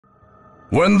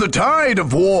When the tide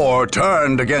of war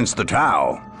turned against the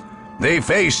Tau, they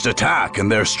faced attack in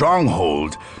their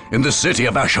stronghold in the city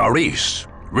of Asharis,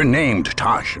 renamed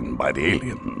Tashin by the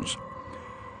aliens.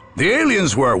 The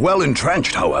aliens were well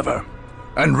entrenched, however,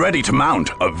 and ready to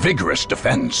mount a vigorous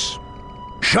defense.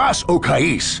 Shas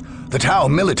Okais, the Tau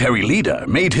military leader,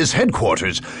 made his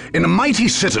headquarters in a mighty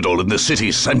citadel in the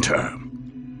city's center,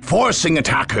 forcing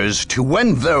attackers to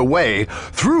wend their way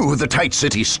through the tight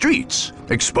city streets,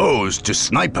 exposed to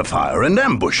sniper fire and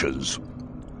ambushes.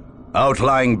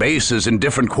 Outlying bases in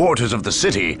different quarters of the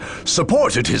city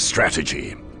supported his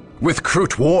strategy, with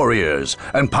Krut warriors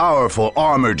and powerful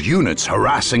armored units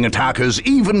harassing attackers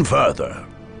even further.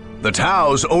 The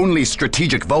Tau's only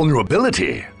strategic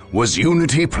vulnerability was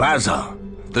Unity Plaza,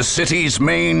 the city's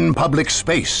main public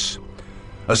space.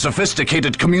 A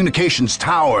sophisticated communications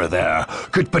tower there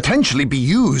could potentially be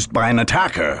used by an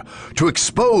attacker to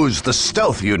expose the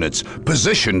stealth units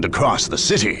positioned across the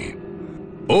city.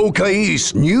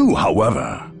 Okais knew,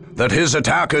 however, that his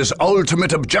attacker's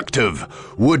ultimate objective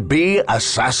would be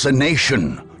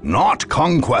assassination, not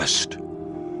conquest.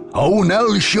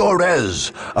 Onel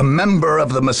Shiorez, a member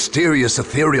of the mysterious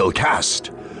ethereal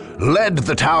caste, led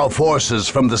the Tau forces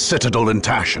from the citadel in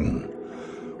Tashin.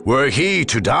 Were he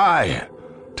to die,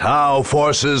 Tau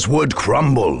forces would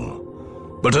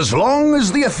crumble. But as long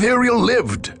as the ethereal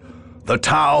lived, the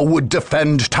Tau would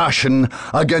defend Tashin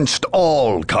against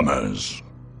all comers.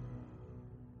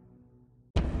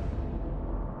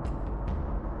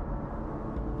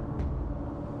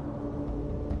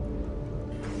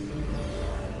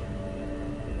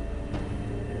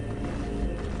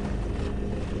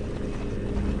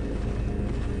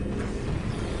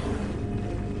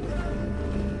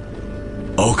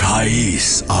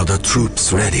 Okais, are the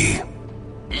troops ready?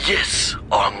 Yes,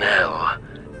 Ornell.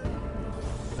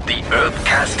 The Earth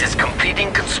Caste is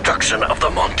completing construction of the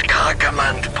Montkar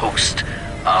command post.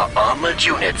 Our armored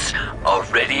units are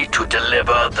ready to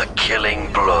deliver the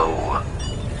killing blow.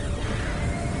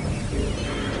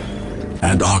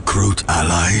 And our Krut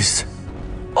allies?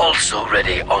 Also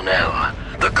ready, Ornell.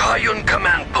 The Kayun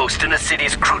command post in the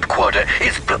city's Krut quarter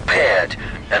is prepared,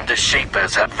 and the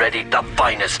Shapers have readied the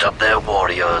finest of their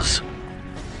warriors.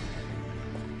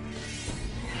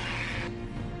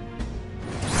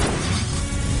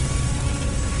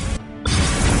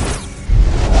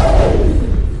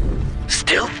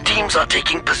 Stealth teams are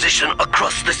taking position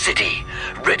across the city,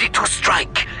 ready to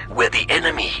strike where the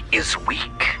enemy is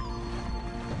weak.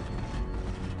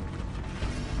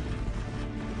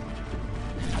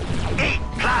 Eat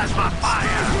plasma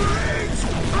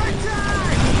fire!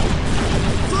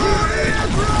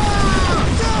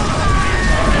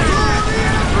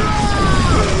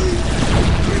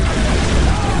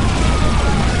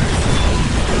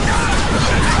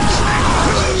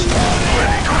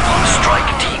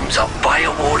 Strike teams of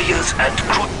fire warriors and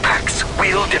Krut packs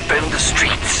will defend the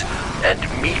streets and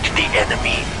meet the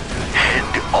enemy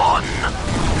head on.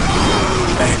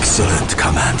 Excellent,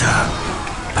 Commander.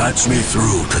 Patch me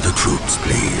through to the troops,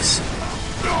 please.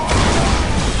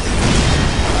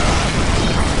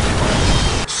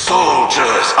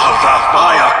 Soldiers of the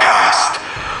Fire Caste,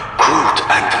 Krut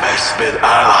and Vespid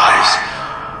allies,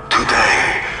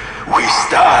 today we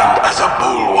stand as a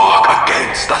bulwark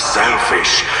against the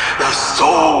selfish, the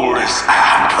soulless,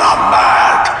 and the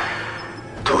mad.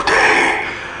 Today,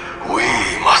 we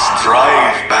must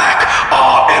drive back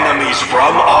our enemies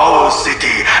from our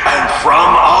city and from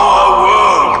our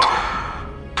world.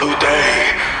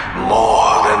 Today,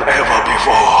 more than ever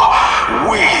before,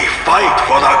 we fight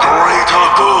for the greater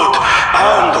good,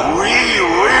 and we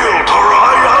will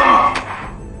triumph!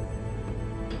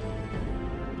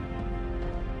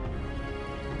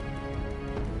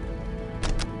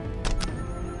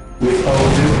 With all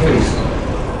due haste.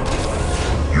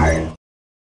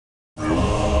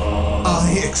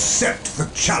 I accept the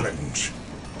challenge.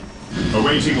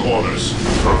 Awaiting orders.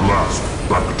 At last,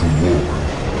 back to war.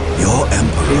 Your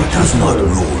Emperor does not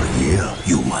rule here,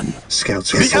 human.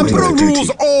 Scouts are The reporting Emperor for duty.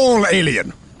 rules all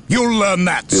alien. You'll learn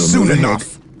that We'll soon move ahead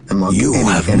enough. and mark You any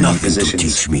have enemy nothing positions. to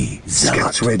teach me, Zealot.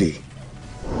 Scouts ready.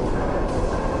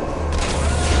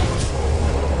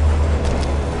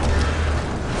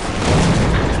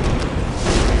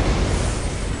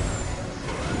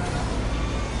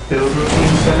 Build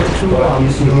routine set to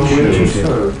arms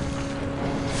initiated.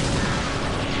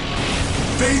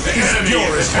 Faith is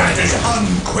purest when it is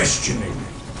unquestioning.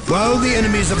 While the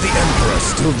enemies of the Emperor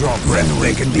still draw breath,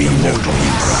 they can be immortal.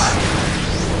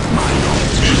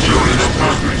 Securing the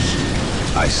progress.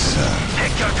 I serve.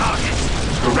 Pick your targets.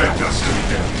 Direct us to the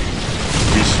enemy.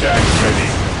 We stand ready.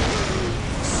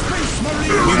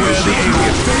 Beware the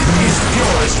alien. Faith is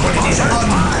purest when it is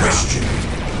unquestioning.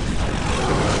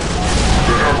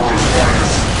 The Emperor's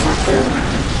finest reporting.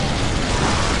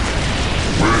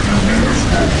 Where do you need us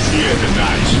most? Fear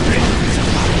denies faith.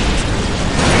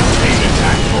 Maintain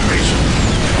attack formation.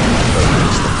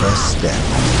 It's the first step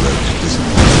on the road to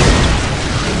disappointment.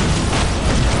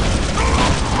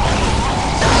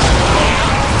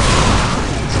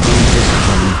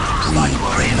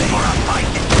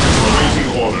 Awaiting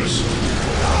orders.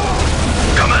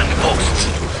 Command posts,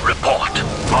 report.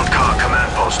 Montcar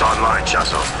command post online,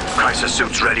 Chasso. Crisis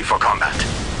suits ready for combat.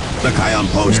 The Kion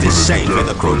post is safe in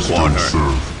the Crude Quarter.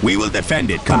 We will defend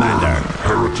it, Commander.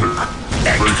 Heretic.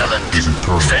 Excellent. Faith is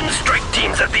eternal. Send strike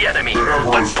teams at the enemy, but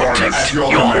Emperor's protect finest, your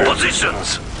command.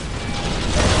 positions.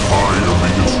 I am the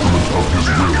instrument of his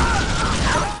will.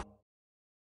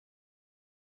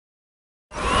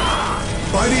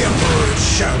 By the Emperor it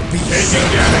shall be Taking so.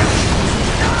 damage.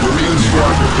 Marine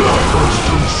squad deployed. I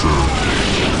still serve.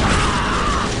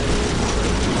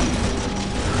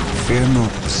 Fear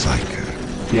not the Psyker.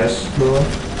 Yes, Lord.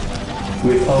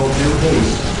 With all due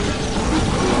haste.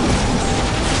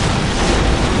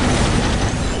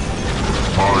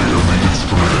 I am the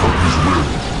instrument of his will.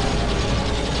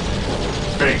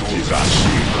 Faith is our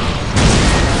shield.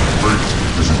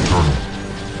 Faith is eternal.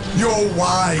 Your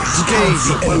wise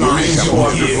counsel Marine belies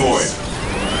squad your deployed. years.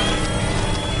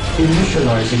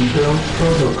 Initializing build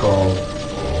protocol.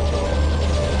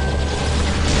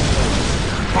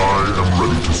 I am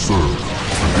ready to serve.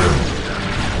 Again.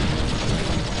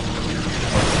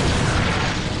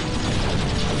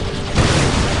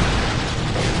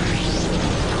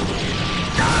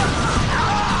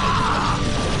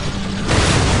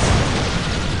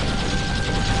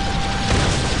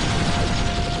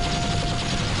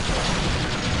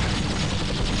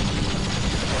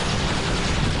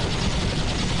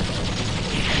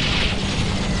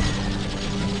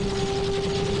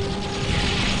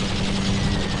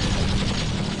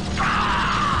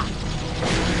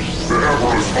 The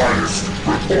Emperor's finest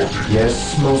reporting.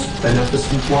 Yes, most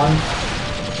beneficent one.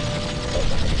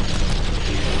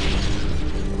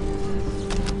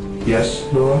 Yes,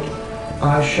 Lord.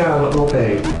 I shall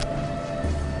obey.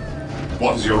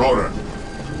 What is your order?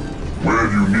 Where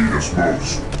do you need us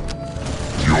most?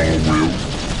 Your will?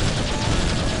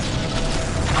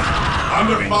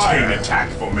 Under fire. Attack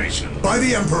formation. By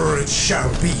the Emperor it shall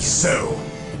be so.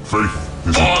 Faith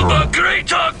is For the eternal.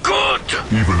 greater good!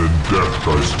 Even in death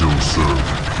I still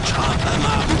serve. Chop them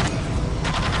up.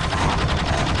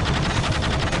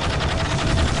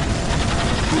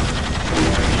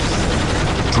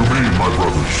 To me, my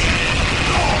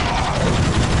brothers.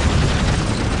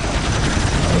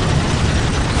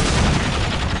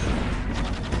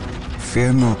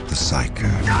 Fear not the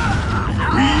Psyker.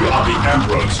 We are the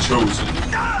Emperor's chosen.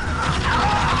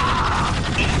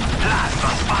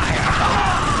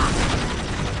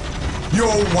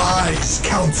 Your wise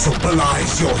counsel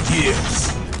belies your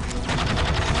years.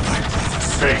 My brothers,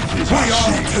 Faith is we our are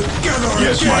shield. together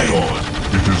Yes, again. my lord.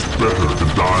 It is better to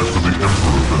die for the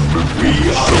Emperor than live for We are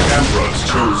yourself. the Emperor's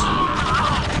chosen.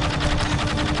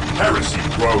 Heresy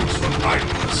grows from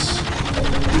idleness.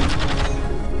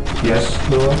 Yes,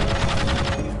 Lord.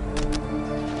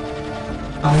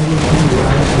 I will do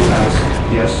as you ask.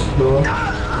 Yes, Lord.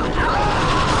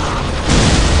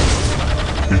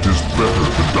 It is better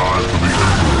to die for the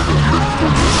Emperor than live for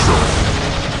yourself.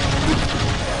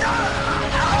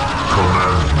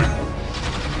 Command me.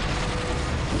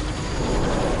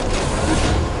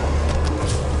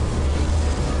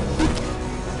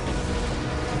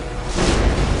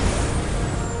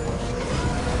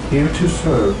 Here to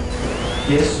serve.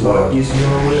 Yes, Lord. What is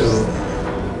your will?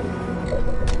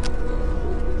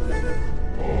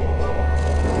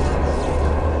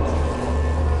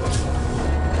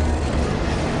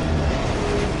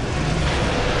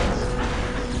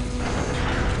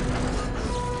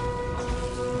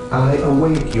 I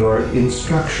await your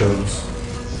instructions.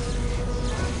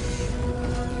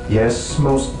 Yes,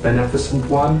 most beneficent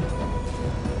one.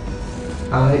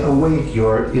 I await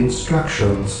your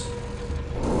instructions.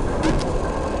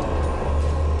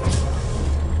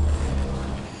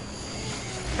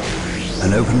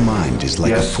 An open mind is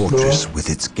like Yes, a fortress Lord. with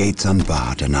its gates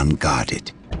unbarred and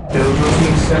unguarded. Build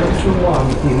routine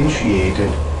 721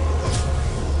 initiated.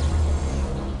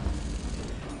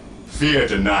 Fear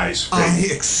denies faith.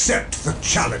 I accept the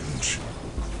challenge.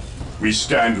 We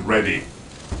stand ready.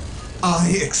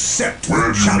 I accept Where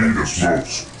the do you need us challenge.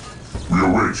 most? We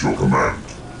await your command.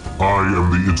 I am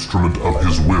the instrument of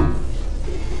his will.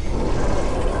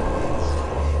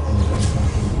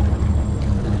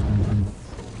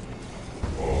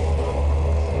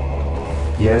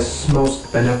 Yes,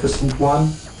 most beneficent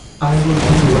one. I will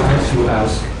do as you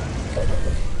ask.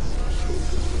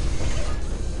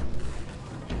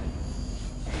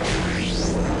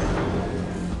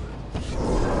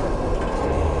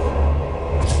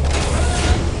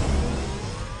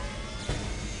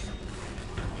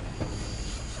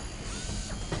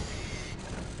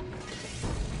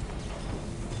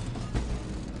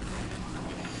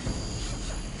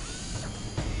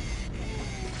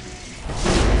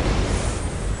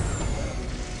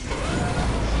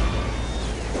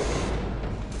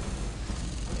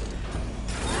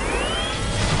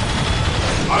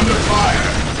 Under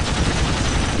fire!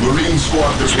 Marine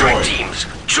squad Strike deployed. teams,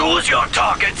 choose your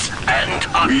targets and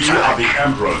We are the attack.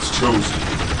 Emperor's chosen.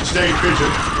 Stay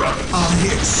vigilant, brothers. I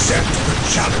accept the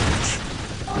challenge.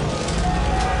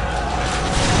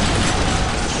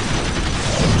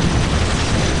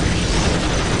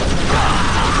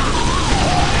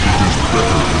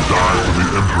 Die for the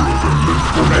Emperor than live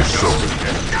for myself.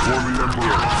 For the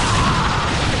Emperor.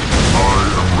 I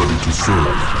am ready to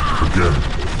serve. Again.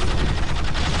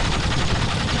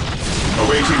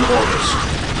 Awaiting orders.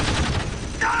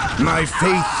 My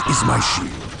faith is my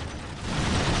shield.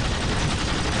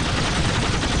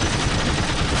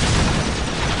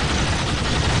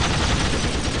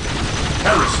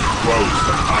 Heresy grows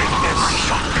from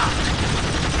kindness.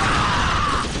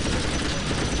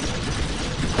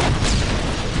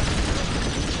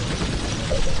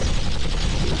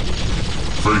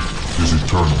 Faith is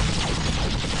eternal.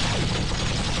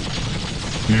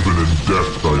 Even in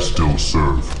death I still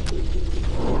serve.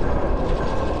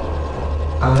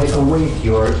 I await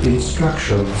your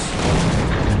instructions.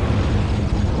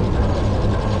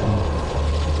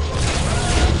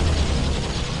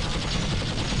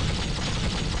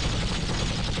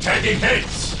 Taking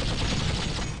hits!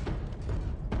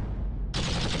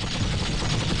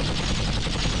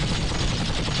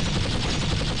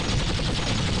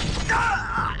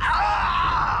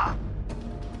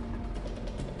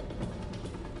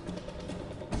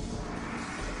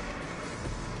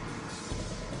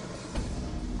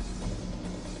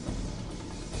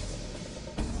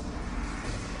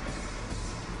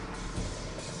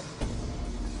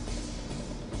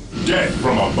 Death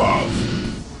from above.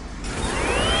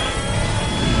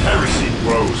 Heresy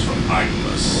grows from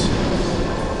idleness.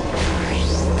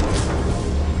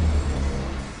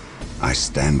 I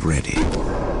stand ready.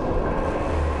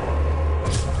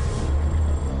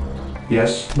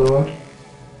 Yes, Lord?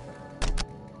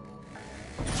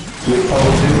 With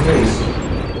all due haste.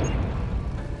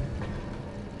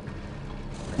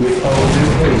 With all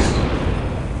due haste.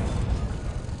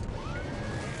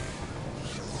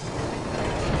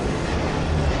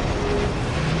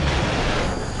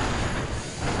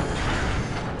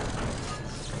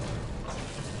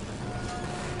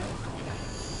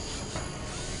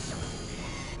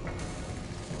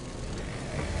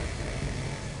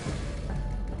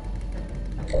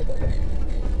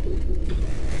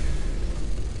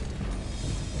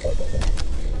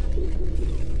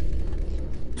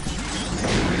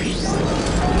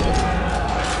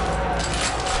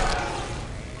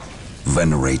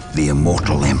 Venerate the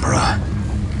immortal Emperor.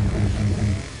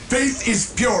 Faith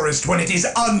is purest when it is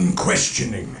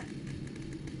unquestioning.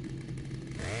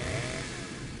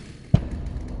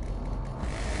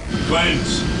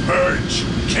 Cleanse, purge,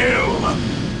 kill!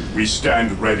 We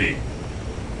stand ready.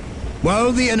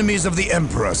 While the enemies of the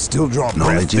Emperor still draw breath,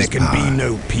 Knowledge there is can power. be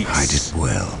no peace. Hide it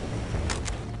well.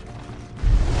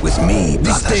 With me,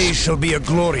 This brothers. day shall be a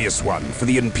glorious one for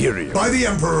the Imperium. By the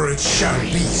Emperor it shall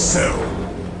be so.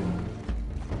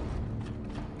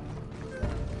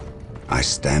 I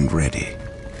stand ready.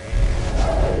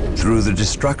 Through the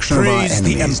destruction of our Praise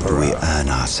the enemies do Emperor. we earn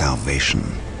our salvation.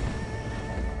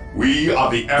 We are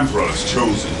the Emperor's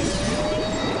chosen.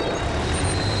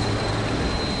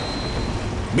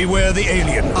 Beware the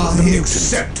alien, the mutant.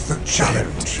 Accept the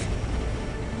challenge.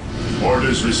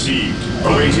 Orders received.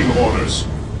 Awaiting orders.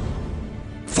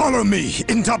 Follow me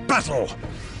into battle.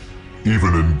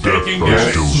 Even in death Taking I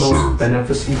damage. still Most serve.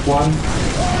 beneficent one.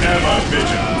 Ever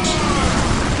vigilant.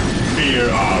 Fear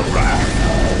our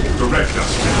wrath. Direct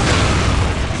us to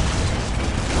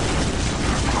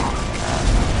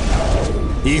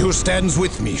He who stands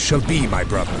with me shall be my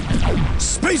brother.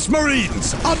 Space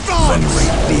Marines, advance!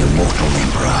 Venerate the immortal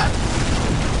Emperor.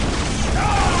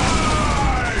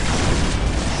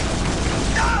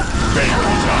 Faith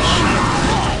is our shield.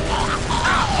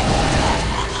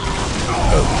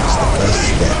 Hope is the first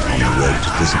step on the road to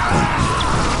disappointment.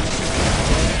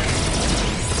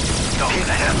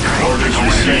 Orders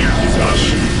received is our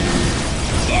shield.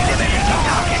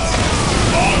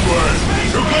 Onward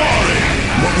to glory!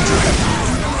 What would you have?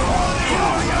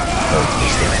 Hope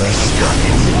is the first step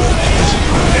on the road to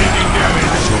disappointment. Taking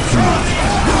damage. Your command.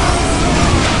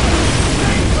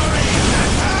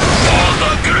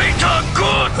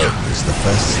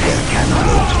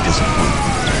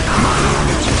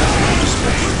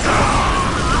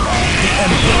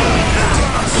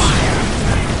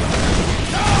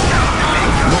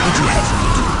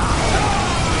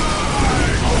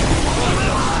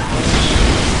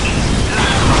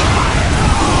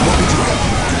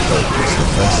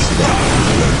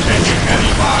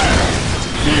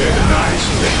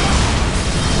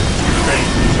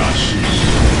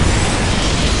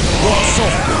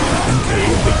 softly and carry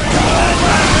a big gun.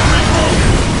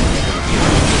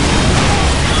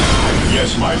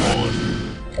 Yes, my lord.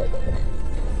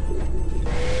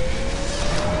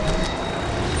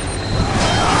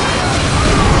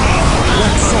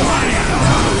 Walk softly and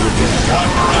carry a big gun.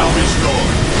 One now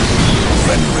restored.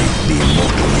 Venerate the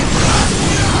immortal emperor.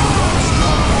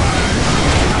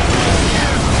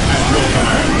 At your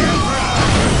command.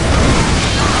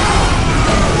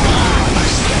 I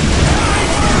stand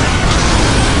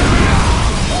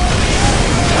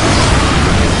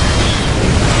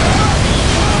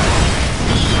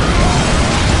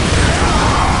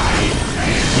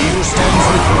He who stands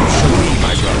with you shall be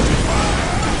my brother.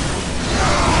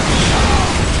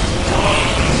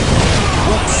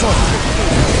 Walk softly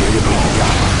and carry a big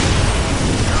gun.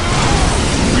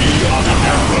 We are the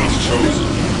Emperor's chosen.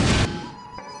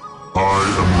 I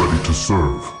am ready to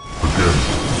serve. Again.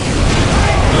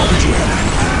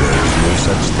 There is no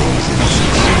such thing as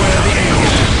innocence. Beware the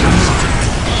aliens.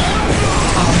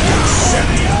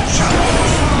 Accept the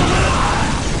challenge.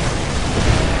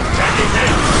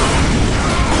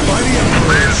 By the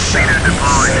Emperor's shadow.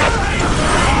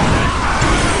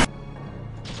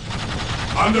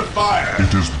 Under fire.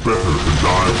 It is better to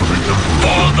die for the Emperor For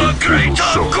than the live for greater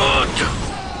yourself. good!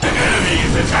 The enemy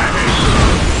is attacking.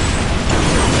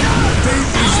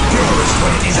 Faith is purest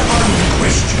when it is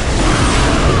unquestioned.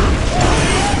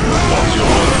 What's your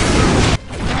order?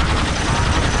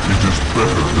 It is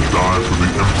better to die for the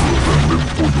Emperor than live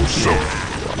for yourself.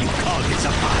 You call this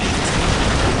a fight?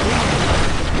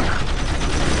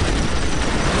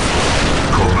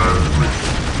 Command me.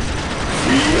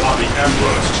 We are the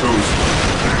Emperor's chosen.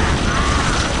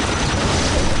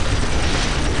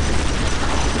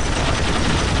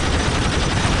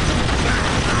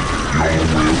 Your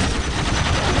will.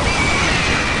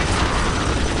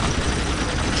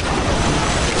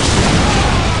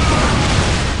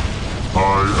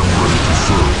 I am ready to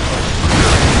serve.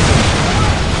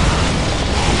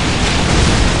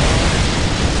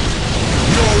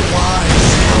 Your wise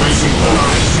counsel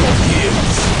lies your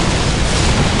years.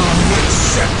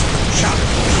 Accept the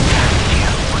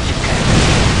challenge.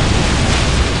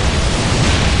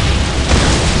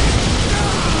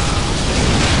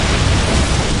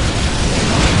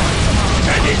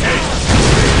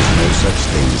 No such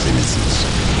thing as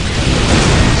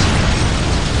innocence.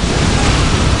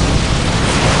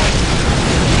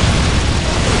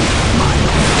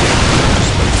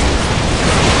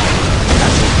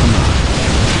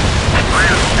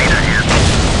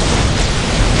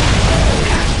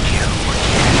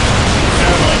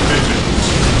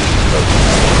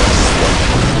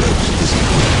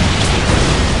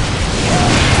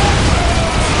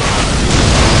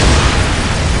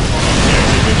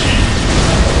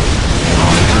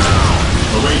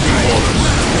 Awaiting orders.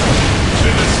 To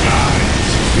the skies.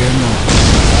 Fear not.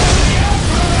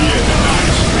 Fear the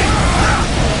night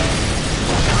street.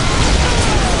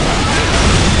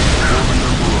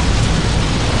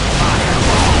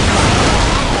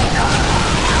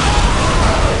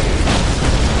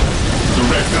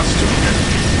 Direct us to the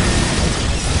enemy.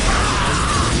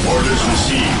 Orders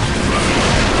received, brother.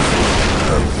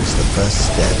 Hope is the first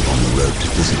step on the road to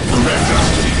discipline. Direct us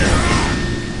to the enemy.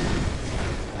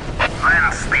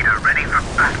 Land speeder ready for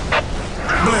battle.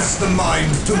 Bless the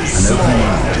mind too An small. open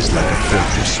mind is like a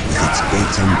fortress with its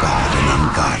gates unguarded and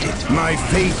unguarded. My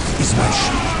faith is my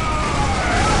shield.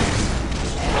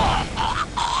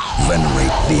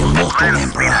 Venerate the immortal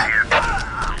emperor.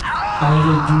 I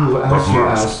will do as At you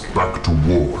last, ask. back to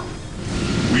war.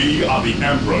 We are the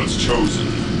Emperor's chosen.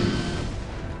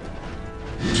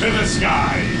 To the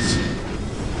skies.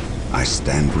 I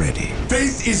stand ready.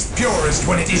 Faith is purest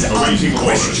when it is Awaiting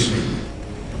unquestioned.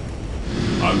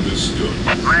 orders. Understood.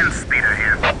 Land speeder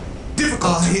here.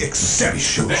 Difficulty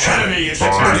exceptional. The enemy is I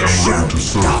am attacking. ready to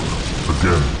serve.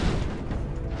 Again.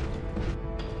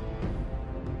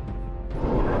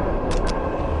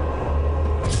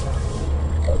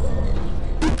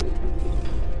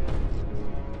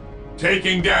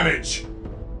 Taking damage.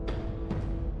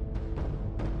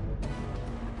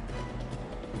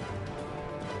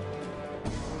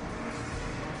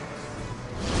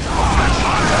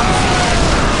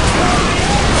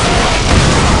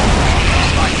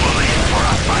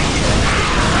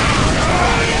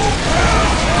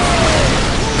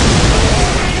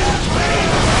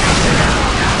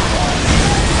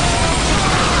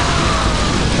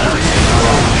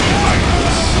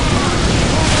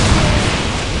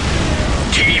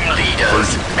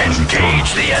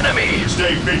 Engage the enemy.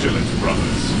 Stay vigilant,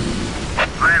 brothers.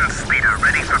 Land speeder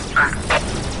ready for battle.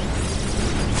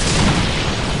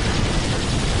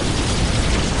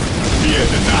 Fear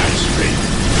the night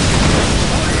street.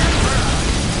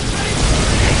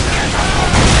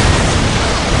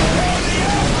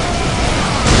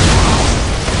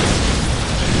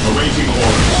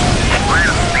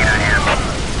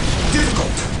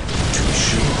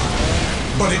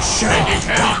 it shall be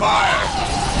done. Fire!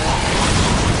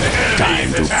 Time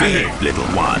to feed, little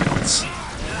ones.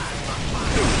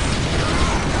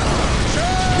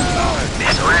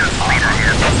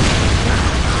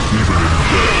 Even in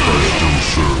death I still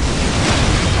serve.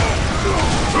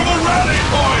 To the rally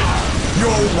point!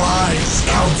 Your wise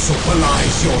counsel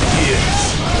belies your fears.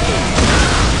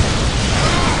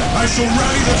 I shall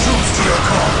rally the troops to your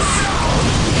cause.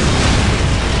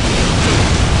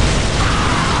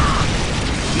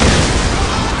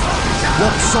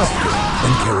 Walk softly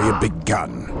and carry a big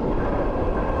gun.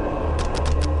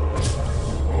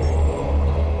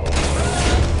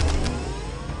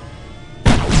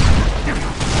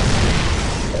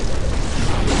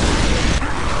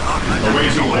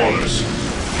 Awaiting orders.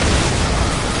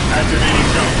 Activating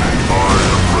jump pack. I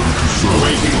am ready to serve.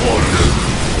 Awaiting orders.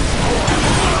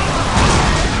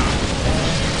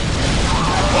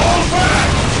 Fall back!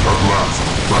 At last,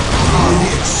 back to I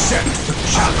accept the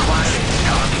challenge.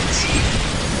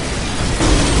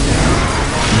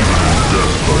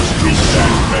 death I still serve.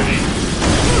 Stand ready.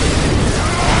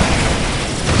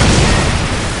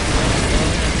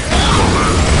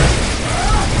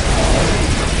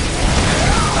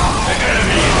 The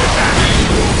enemy is attacking.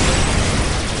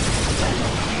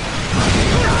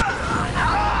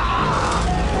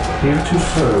 Here to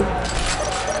serve.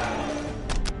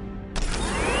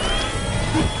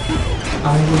 I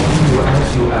will do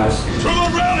as you ask. To the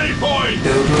rally point!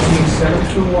 Delta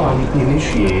 721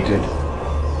 initiated.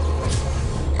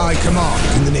 I command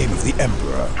in the name of the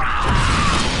Emperor.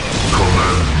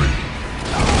 Command me.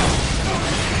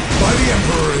 By the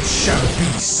Emperor it shall be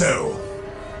so.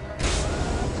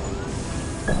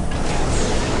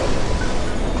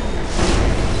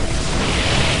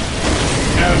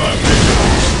 Ever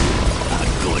vigilant. A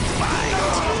good fight.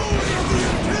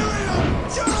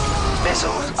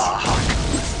 Missiles are hot.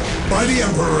 By the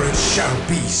Emperor it shall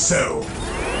be so.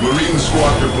 Marine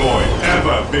squad deployed.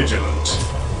 Ever vigilant.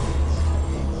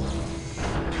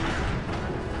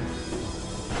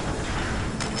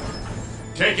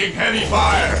 Taking heavy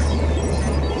fire.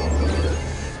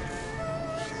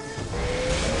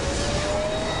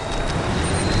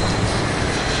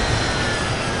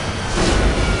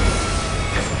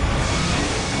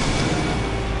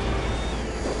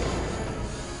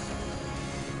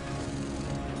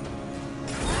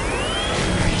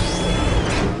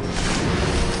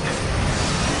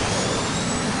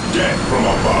 Death from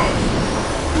above.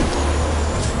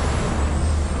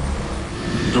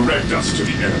 Direct us to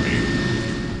the enemy.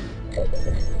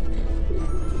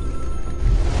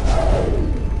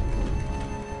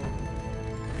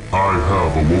 I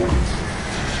have awoken.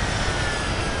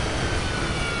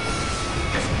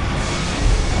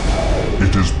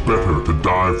 It is better to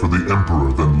die for the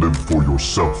Emperor than live for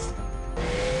yourself.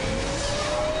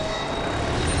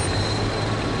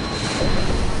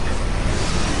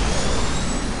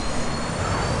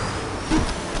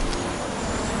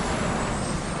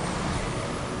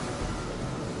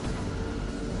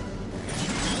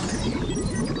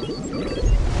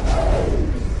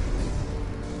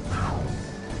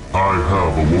 I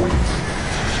have awoken.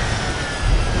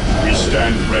 We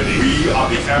stand ready. We are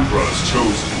the Emperor's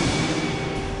chosen.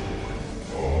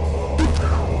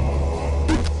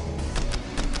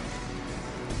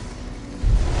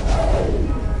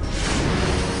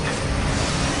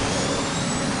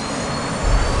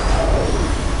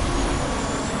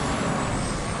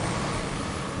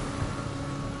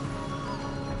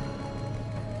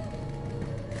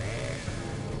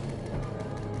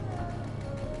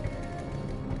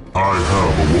 I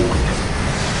have awoken.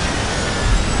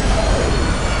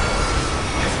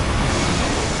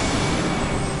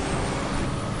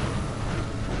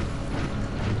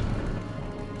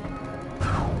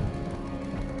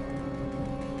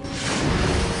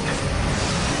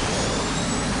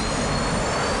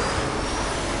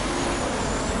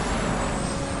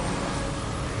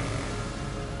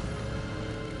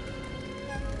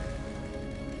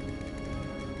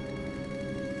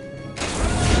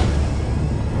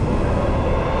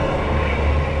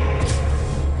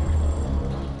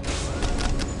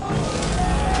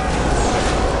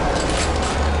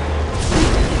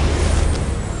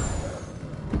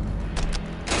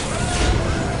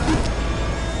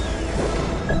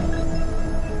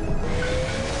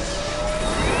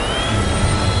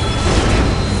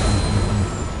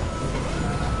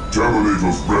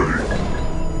 Javelin's ready.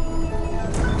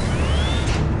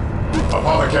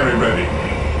 Apothecary ready.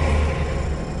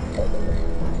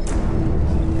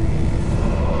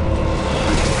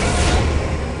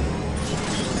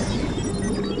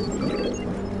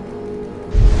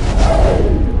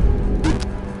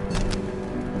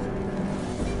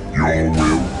 Your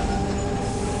will?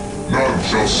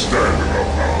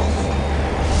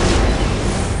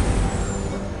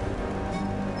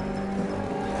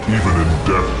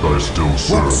 still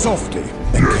serve. Walk softly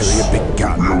and carry a big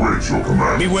gun. We await your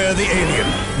command. Beware the alien,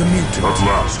 the mutant. At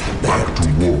last, back to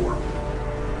war.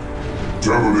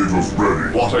 Terminators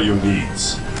ready. What are your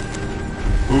needs?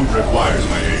 Who requires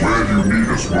my aid? Where do you need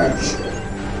us most?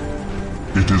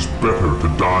 It is better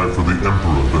to die for the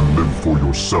Emperor than live for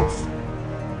yourself.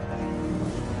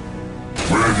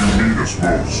 Where do you need us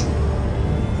most?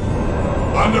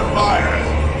 Under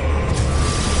fire!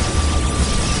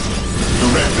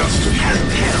 Direct us to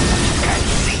kill.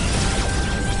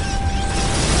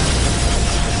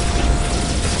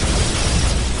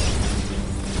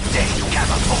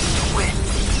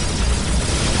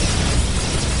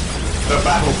 The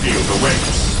battlefield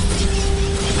awaits.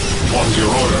 What's your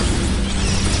order?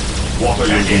 What are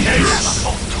your needs?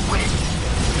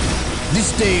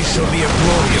 This day shall be a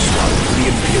glorious one for the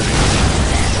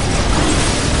Imperium.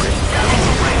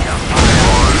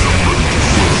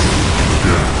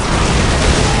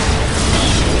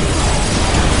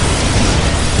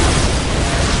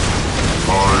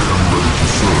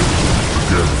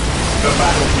 The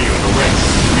battlefield awaits.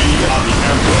 We are the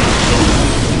Emperor's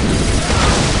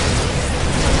chosen.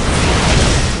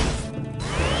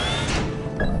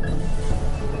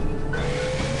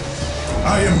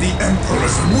 I am the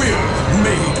Emperor's will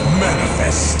made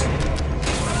manifest.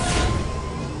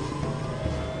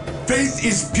 Faith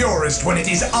is purest when it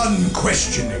is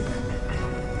unquestioning.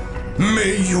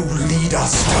 May you lead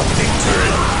us to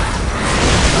victory.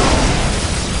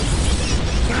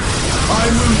 I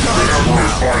will guide you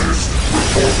now. Finest,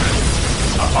 reporting.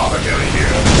 Apothecary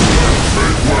here.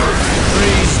 Make way.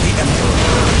 Praise the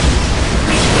Emperor.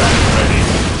 We stand ready.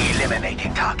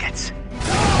 Eliminating targets.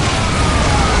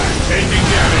 Taking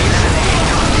damage.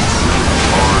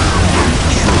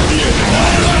 Be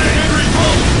advised. Henry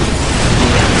Pope!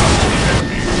 Direct us to the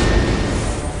enemy.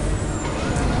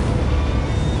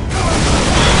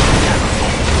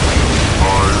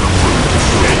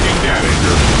 Taking damage.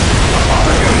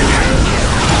 Apothecary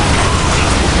here.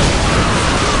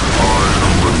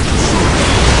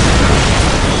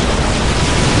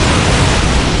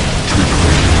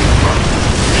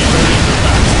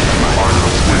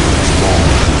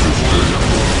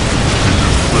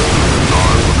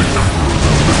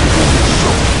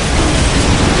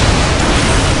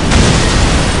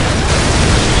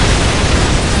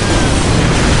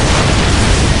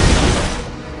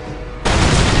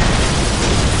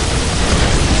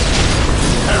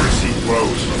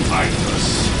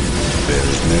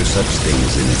 Such thing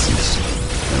as innocence,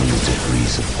 only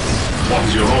degrees of faith.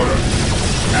 What's your order?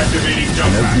 Activating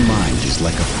jump An open back. mind is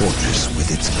like a fortress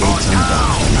with its gates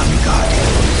unbarred and unguarded.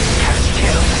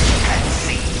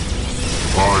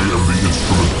 I am the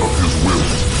instrument of his will.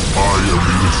 I am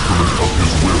the instrument of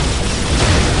his will.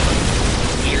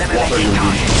 What are your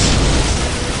needs?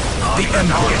 The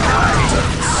Emperor returns.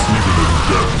 Even in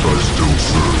death I still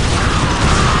serve.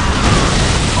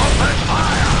 Open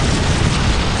fire!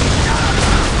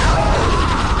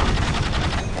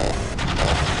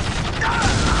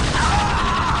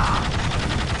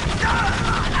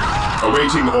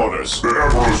 Awaiting orders. The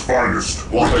Emperor's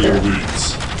finest. What are your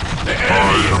needs? The enemy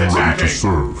I is am ready to attacking.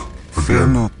 serve. Fear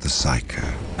Again. not the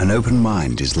Psyker. An open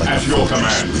mind is like At a your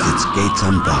fortress command. with its gates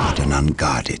unbarred and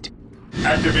unguarded.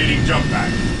 Activating jump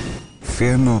back.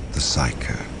 Fear not the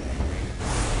Psyker.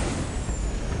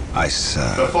 I The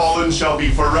serve. fallen shall be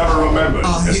forever remembered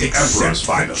I as the accept Emperor's the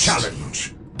finest.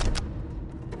 challenge.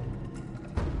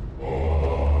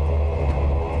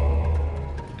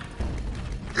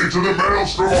 Into the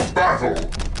maelstrom of battle!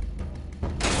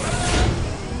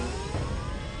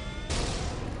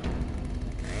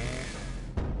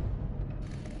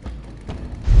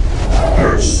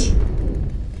 Yes!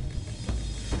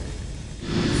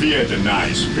 Fear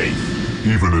denies faith.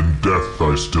 Even in death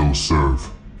I still serve.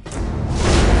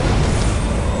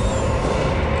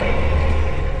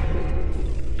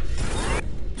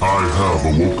 I have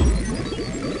awoken.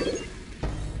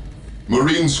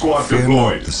 Marine squad Fear not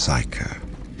deployed. the Psyker.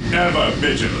 Ever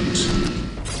vigilant.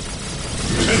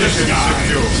 Position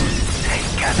secure.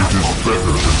 It is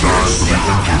better to die for the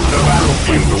Emperor The than live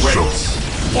battlefield for yourself.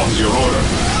 awaits. What's your order?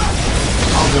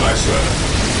 How can I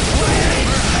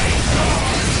serve?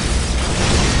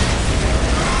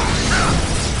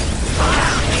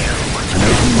 An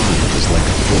open mind is like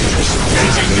a fortress with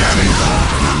its Taking gates damage.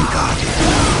 unbarred and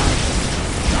unguarded.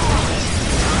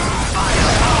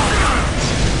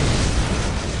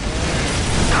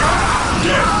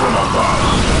 Death from above.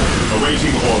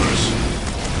 Awaiting orders.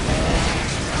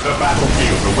 The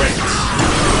battlefield awaits.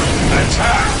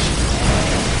 Attack!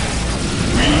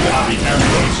 We are the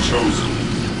Emperor's chosen.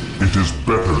 It is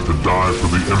better to die for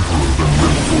the Emperor than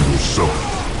live for yourself.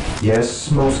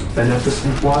 Yes, most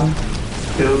beneficent one.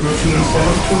 Build routine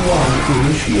 721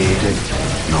 initiated.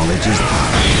 Knowledge is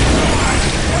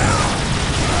power.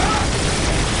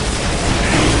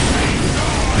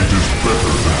 It is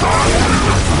better to die for the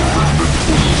Emperor than live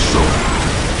for yourself.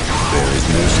 There is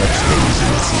no such thing as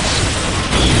innocence.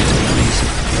 It is a reason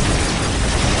of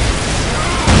guilt.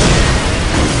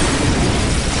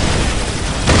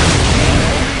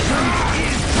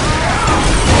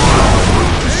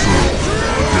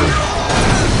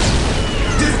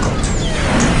 Difficult, to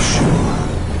be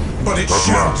sure. But it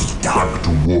shall be done. Back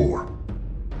to war.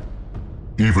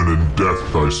 Even in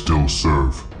death I still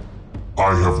serve.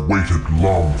 I have waited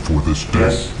long for this day.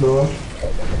 Yes, Lord.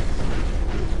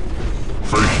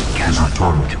 Fate is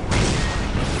eternal.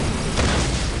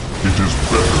 It is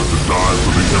better to die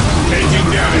for the Emperor than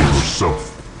live for yourself.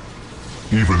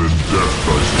 Even in death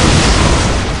I still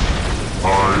serve. I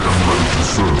am ready to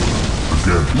serve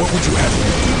again. What would you have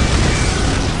me do?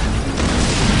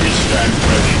 We stand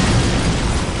ready.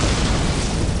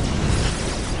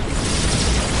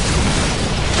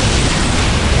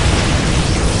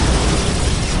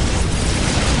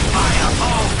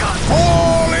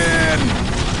 Fall in!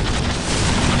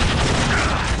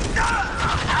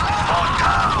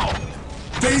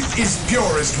 Faith is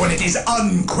purest when it is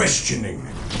unquestioning.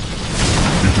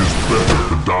 It is better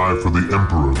to die for the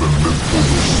Emperor than live for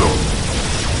yourself.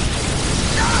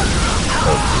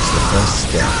 Hope is the first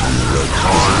step on the road. I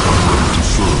am ready to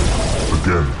serve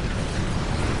again.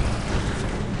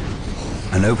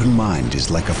 An open mind is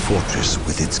like a fortress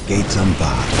with its gates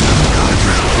unbarred. It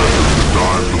is better to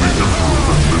die for the Emperor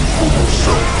than live for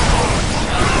yourself.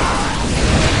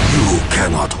 You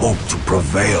cannot hope to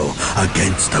prevail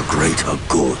against the greater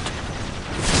good.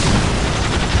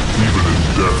 Even in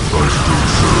death I still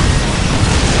serve.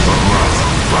 At last,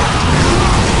 back to you.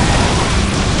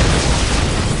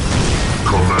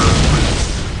 Command me.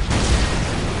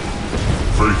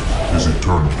 Faith is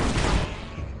eternal.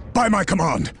 By my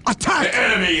command, attack! The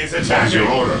enemy is attacking.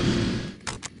 Your order.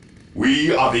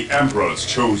 We are the Emperor's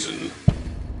chosen.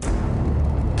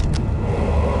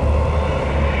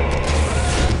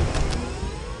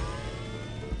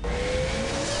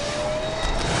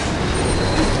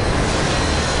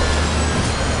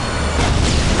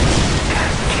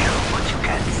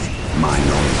 My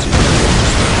knowledge is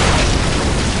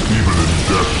Even in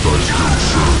death I still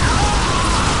serve.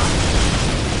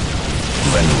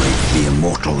 venerate the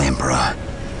immortal Emperor.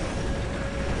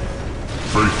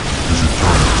 Faith is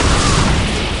eternal.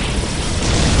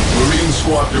 Marine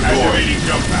squad deployed. Activating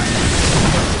jump pack.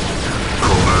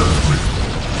 Command me.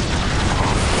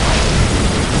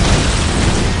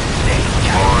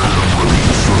 I am ready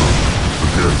to serve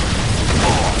again.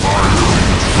 I am the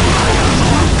instrument of his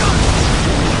will.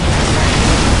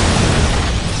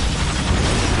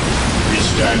 We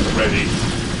stand ready.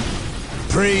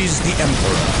 Praise the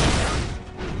Emperor.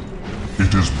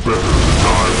 It is better to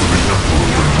die for the Emperor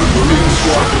than live for Marine yourself.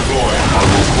 squad deployed. I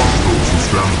will crush those who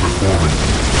stand before me.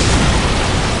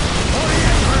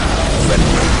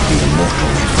 Venerate the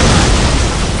immortal Emperor.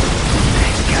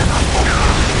 They cannot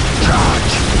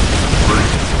charge.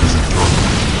 Faith is eternal.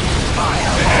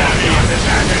 The enemy is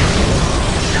attacking.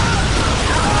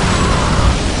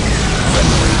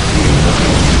 Venerate the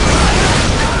immortal Emperor.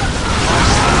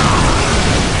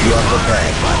 You are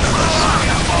prepared, my brothers.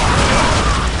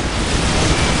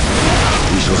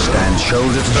 We shall stand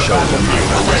shoulder to shoulder, my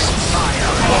brothers.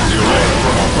 The order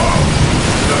from above.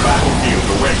 The battlefield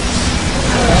awaits.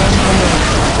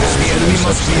 The enemy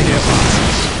must be near us.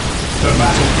 The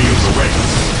battlefield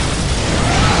awaits.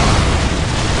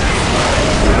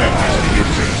 Direct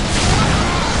execution.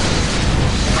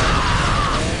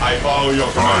 I follow your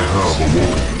I commands. have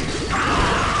awoken.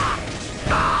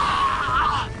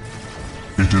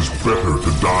 It is better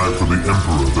to die for the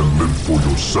Emperor than live for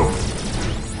yourself.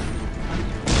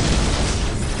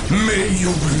 May you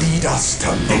lead us to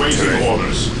Awaiting victory.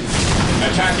 orders.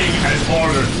 Attacking as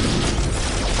ordered.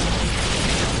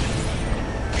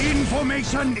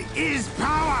 Information is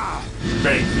power!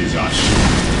 Faith is us.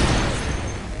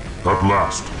 At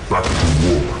last, back to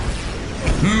war.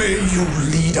 May you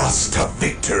lead us to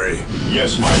victory.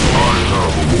 Yes, my I lord.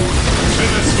 have awoken. To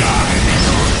the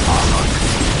sky.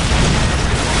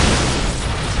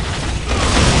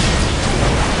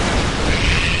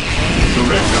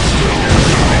 Direct us. The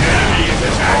enemy is I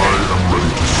attacking. am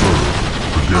ready to serve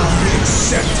again.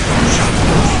 Accept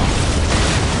challenge.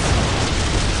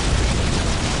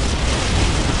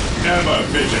 Ever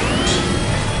vigilant.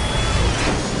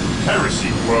 Heresy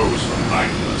grows from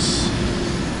idleness.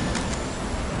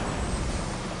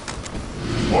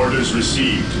 Orders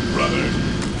received, brother.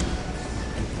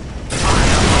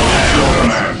 At your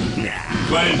command.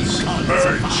 Cleanse,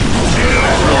 purge,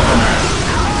 at your command.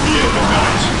 Be it the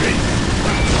Knight's fate.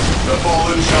 The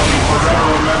fallen shall be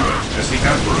forever remembered as the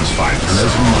Emperor's finest.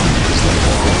 Unless mind is like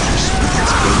a fortress with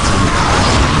its gates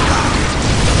unguarded.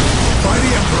 By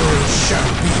the Emperor it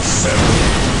shall be so.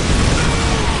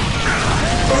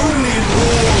 Only in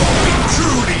war are we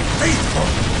truly faithful.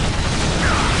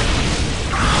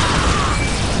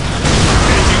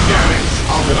 Taking damage.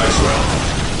 How can I swell?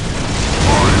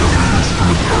 I am the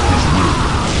instrument of his will.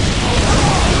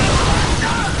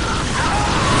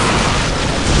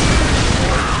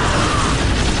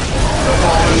 The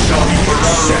fallen shall be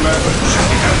forever remembered as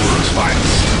the Emperor's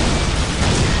finest.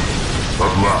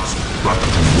 At last, back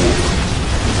to war.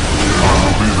 I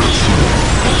will be there soon.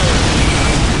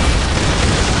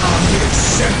 I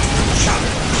accept the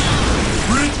challenge.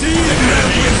 Redeem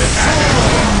the soul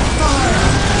on fire.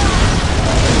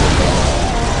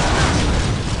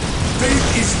 Faith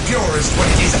is purest when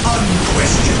it is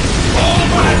unquestioned. All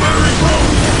primary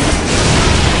growth!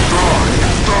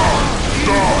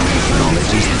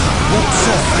 Knowledge is power. What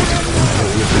softly and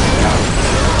holy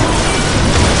power.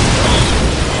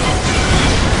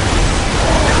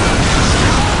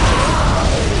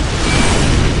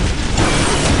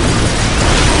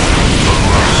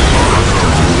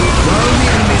 While the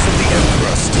enemies of the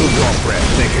Emperor still draw breath,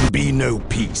 there can be no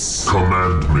peace.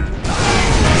 Command me.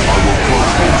 I will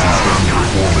crush those who stand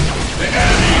before me. The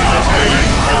enemy is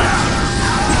taking hold.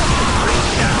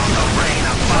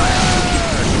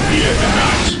 Be it the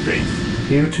Knight's fate.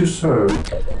 Here to serve.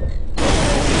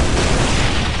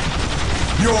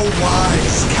 Your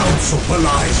wise counsel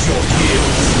belies your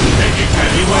years. Taking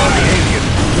heavy The weapons. alien,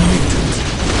 the mutant.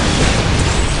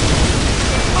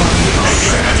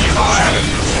 Taking heavy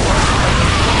fire.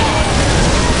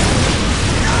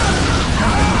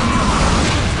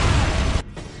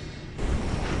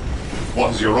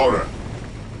 What is your order?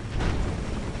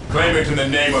 Claim it in the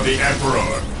name of the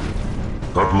Emperor.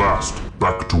 At last,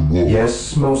 back to war.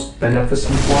 Yes, most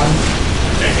beneficent one.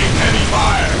 Taking heavy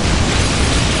fire.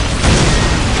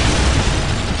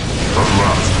 At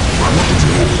last, back to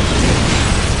war.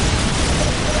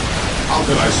 How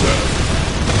can I serve?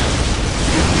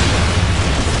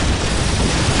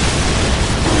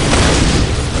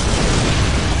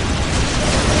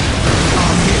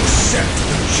 I accept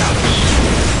the challenge.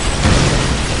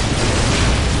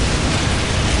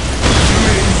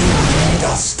 May you lead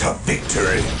us to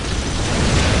victory.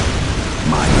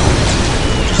 My lord.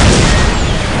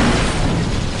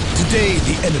 Today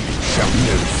the enemy shall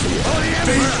know fear.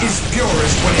 Faith is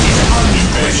purest when it is Defending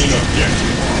unquestioned.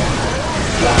 objective.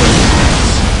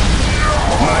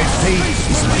 My faith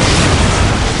is my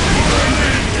shield.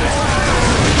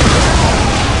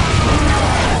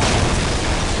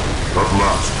 At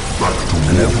last, back to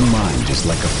An war. open mind is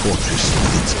like a fortress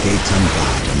with its gates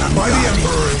unbarred and By the unguarded.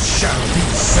 Emperor it shall be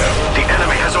so. The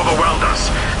enemy has overwhelmed us.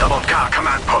 The Montkar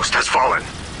command post has fallen.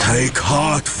 Take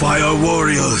heart, fire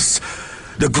warriors.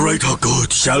 The greater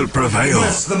good shall prevail.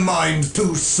 Bless the mind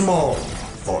too small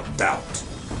for doubt.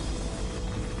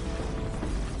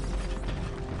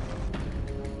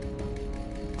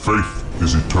 Faith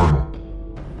is eternal.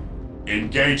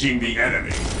 Engaging the enemy.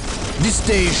 This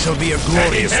day shall be a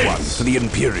glorious one for the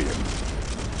Imperium.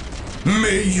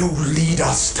 May you lead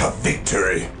us to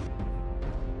victory.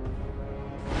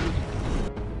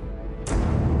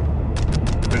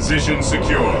 Position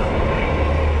secure.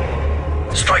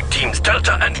 Strike teams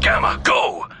Delta and Gamma,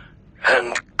 go!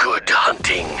 And good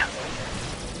hunting.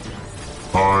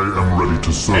 I am ready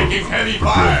to serve. Taking heavy Again.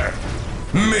 fire.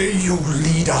 May you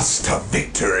lead us to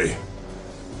victory.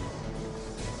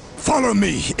 Follow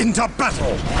me into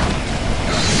battle.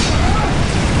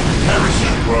 Heresy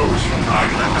grows from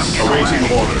idleness. Awaiting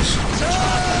orders.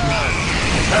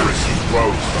 Heresy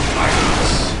grows from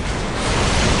idleness.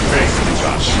 Faith is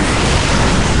our shield.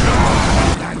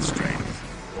 That strength.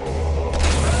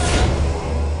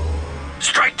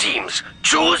 Strike teams,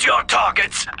 choose your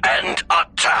targets and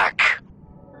attack.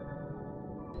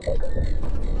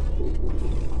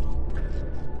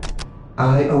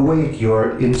 I await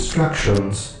your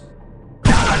instructions.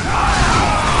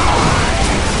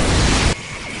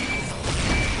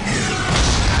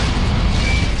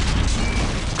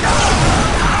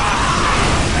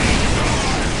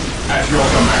 At your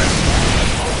command.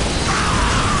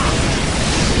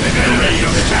 The enemy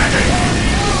is attacking.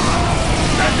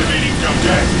 Activating jump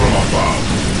deck from above.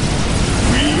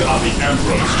 We are the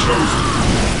Emperor's chosen.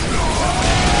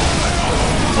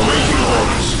 Awaiting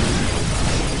orders.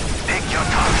 Pick your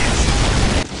targets.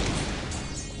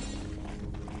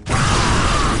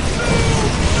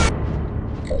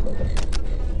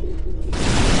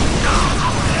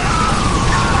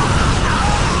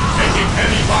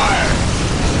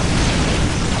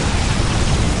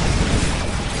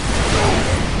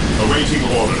 Awaiting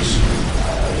orders.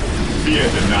 Fear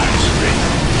denies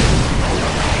faith.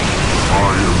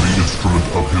 I am the instrument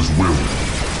of his will.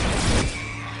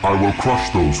 I will crush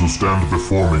those who stand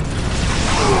before me.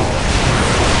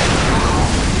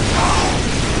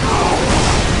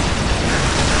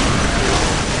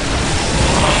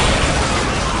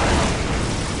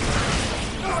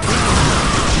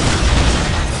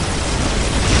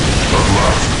 At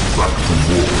last, back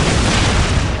to war.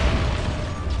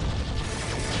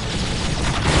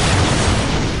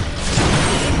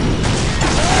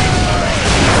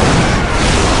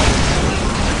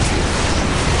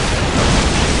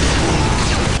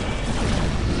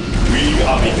 We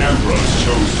are the Emperor's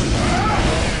chosen.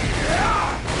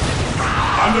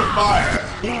 Under fire!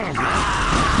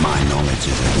 My knowledge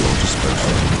is at your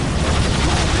disposal.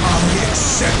 I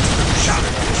accept the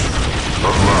challenge.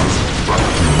 At last, back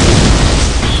to war.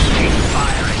 Keep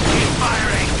firing, keep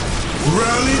firing!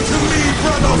 Rally to me,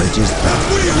 brother! Knowledge is power.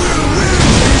 We will win!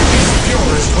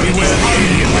 Purest we will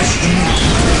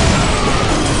unquestioned.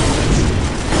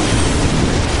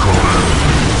 Command.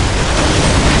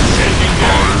 Taking I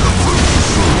down. am ready to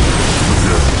serve.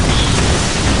 Again.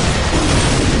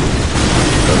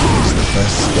 Hope is the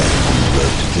first step on the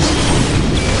road to disappointment.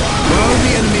 While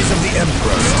the enemies of the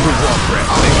Emperor still draw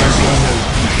breath, there can be no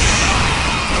peace.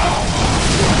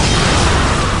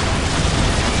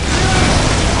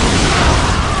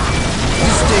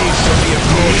 This day shall be a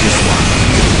glorious one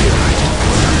for the United.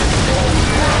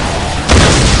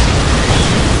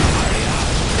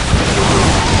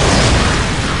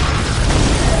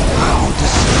 I will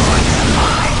destroy their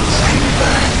minds and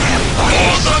burn their For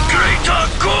bodies. the greater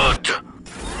good!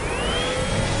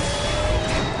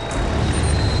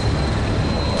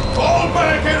 Fall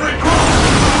back and recruit!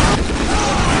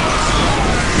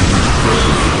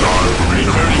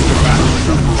 Returning to battle.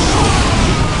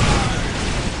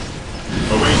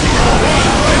 Awaiting orders.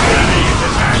 The enemy is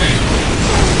attacking.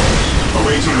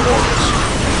 Awaiting orders.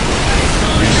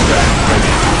 We stand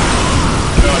ready.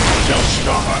 None shall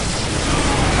stop us.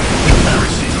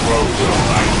 Heresy grows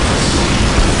around us.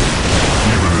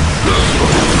 Even in death, I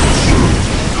will serve.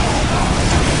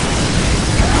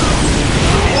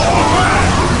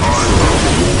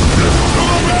 To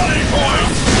the rally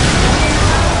point!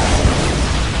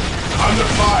 Under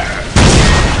fire!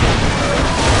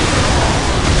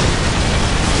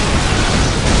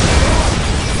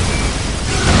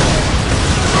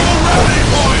 To the rally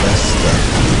point! First step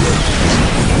on the road to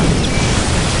disappointment.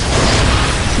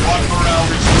 Squad morale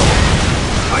restored.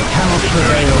 I cannot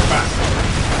prevail.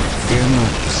 Fear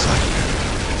not the sight.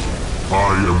 I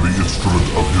am the instrument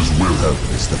of his will. Hope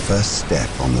is the first step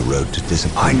on the road to I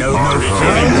disappointment. know no fear.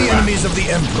 While the enemies of the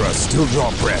Emperor still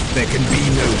draw breath, there can be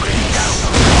no peace.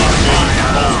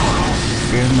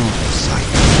 Fear not the sight.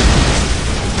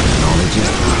 Knowledge is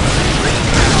power.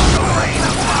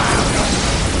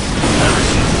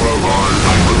 Heresy grows.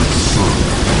 I am ready to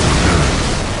serve.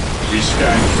 We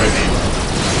stand ready.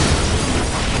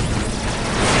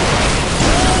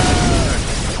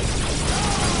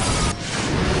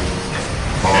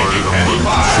 I am ready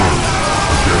to serve.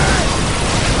 Again.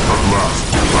 At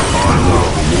last, back I have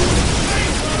awoken.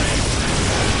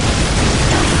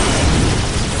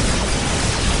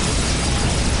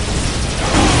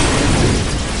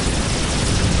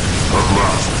 At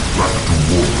last, back to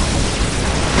war.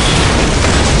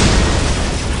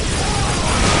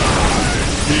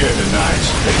 Fear denies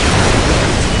faith.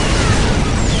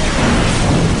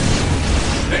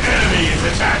 The enemy is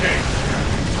attacking.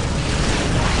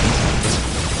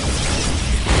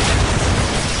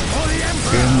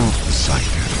 Fear not the sight.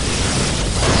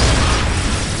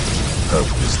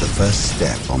 Hope is the first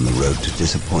step on the road to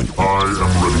disappointment. I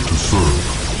am ready to serve.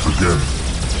 Again.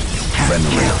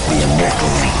 Friendly of the immortal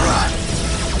Emperor.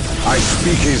 I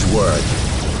speak his word.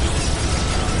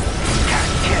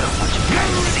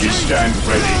 We stand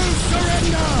ready.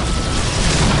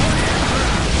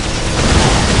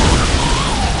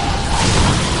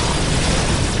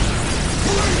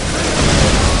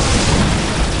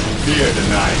 Fear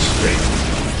denies faith.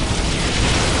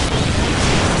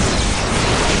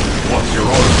 What's your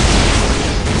order?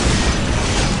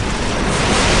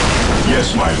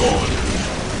 Yes, my lord.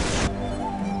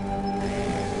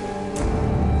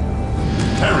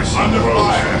 Heresy under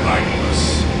fire,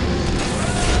 Magnus.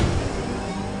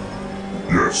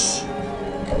 Yes.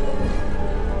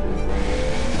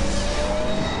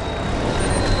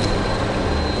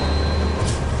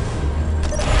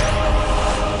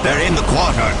 They're in the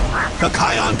quarter. The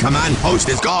Kion command post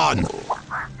is gone.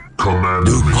 Command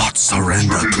Do me. not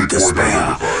surrender to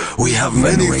despair. We have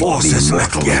many Venerate forces the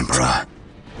left immortal yet. Emperor.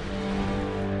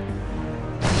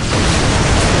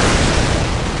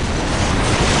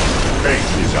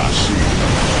 see.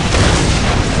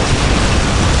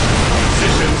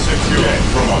 Position secure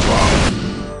from above.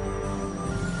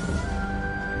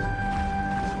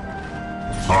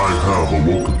 I have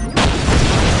awoken.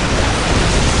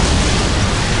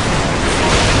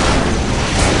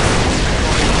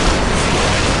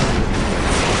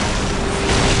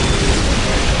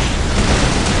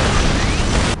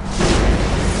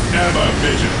 Ever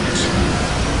vigilant.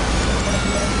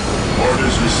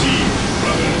 Orders received,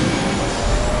 brother.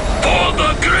 For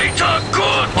the greater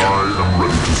good! I am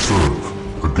ready to serve.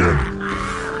 Again.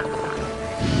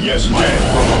 Yes, man,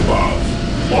 from above.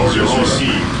 Orders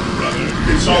received, brother.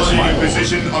 Consolidating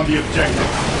position on the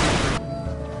objective.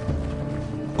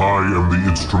 I am the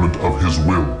instrument of his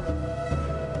will.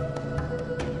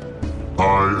 I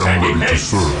am ready to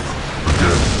serve.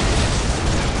 Again.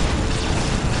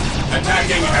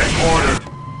 Attacking as ordered.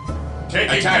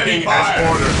 Attacking as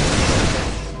ordered.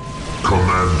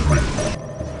 Command me.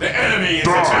 The enemy is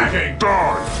Die! attacking.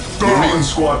 Die! Marine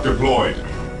squad deployed.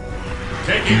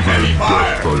 Taking Even heavy in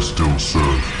fire. death I still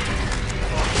serve.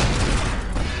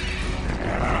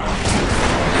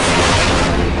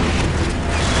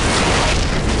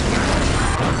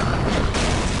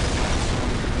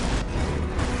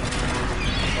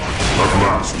 At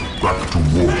last, back to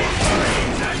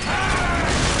war.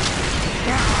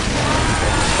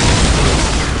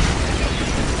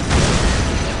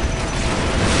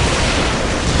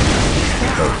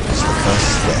 Hope is the first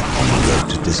step on the road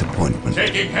to disappointment.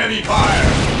 Taking heavy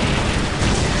fire.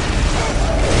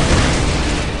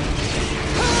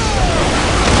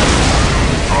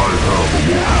 I have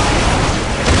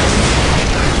awoken.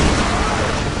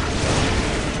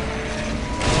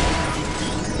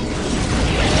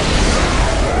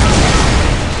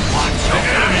 The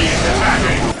enemy is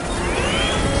attacking.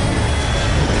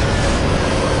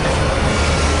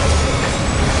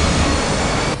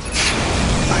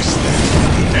 I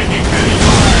stand Taking heavy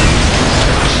fire.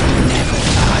 never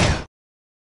tire.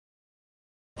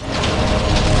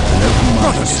 An open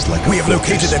mind is like We have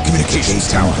located their communications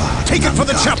tower. Take it for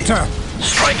the chapter!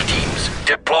 Strike teams,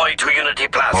 deploy to Unity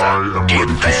Plaza. I am ready to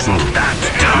Defend serve. that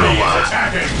Enemy is tower.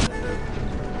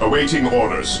 attacking. Awaiting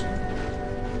orders.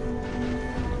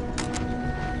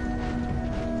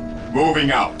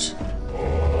 Moving out.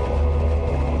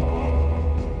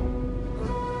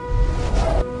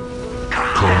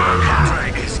 Command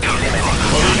me.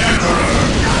 For the Emperor.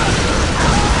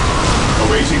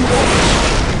 Awaiting orders.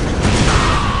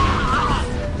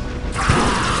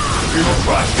 We will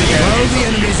crush the While enemy. the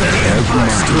enemies of the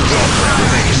Empire still drop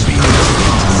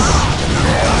their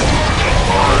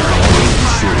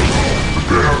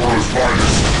The Emperor's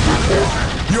finest.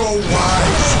 Your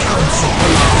wise counsel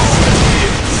allows them.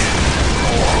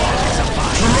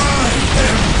 Drive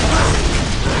them!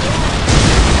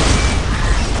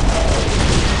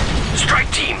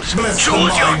 Strike teams, Bless the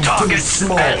choose your mind targets too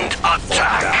small. and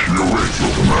attack. We await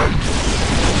your command.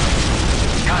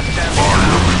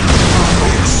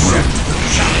 Accept the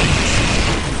challenge.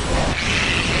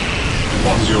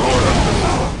 What's your order?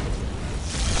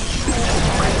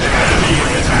 The enemy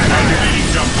is attacking. Activating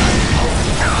jump pack.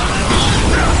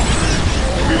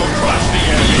 We will crush the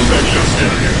enemy ready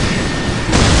exterior.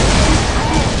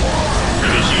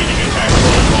 Initiating attack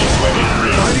protocol sweating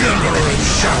By the Emperor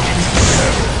shall be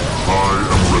served. I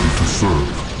am ready to serve.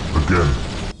 Again.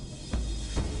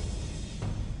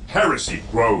 Heresy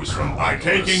grows from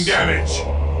taking damage.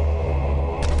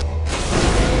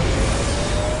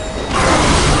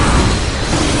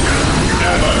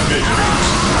 Ever vigilant.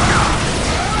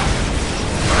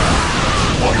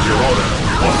 What's your order?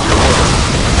 What's your order?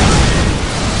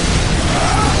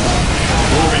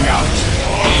 Moving out.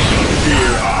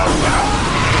 Fear our wrath.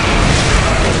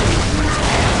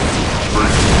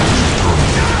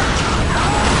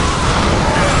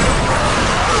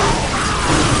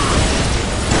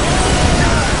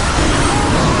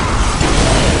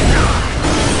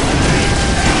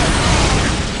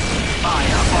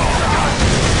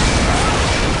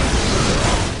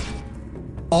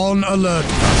 On alert,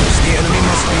 brothers. The enemy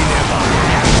must be nearby.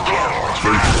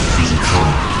 Fate is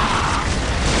eternal.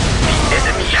 The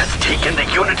enemy has taken the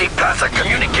Unity Plaza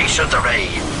communications array.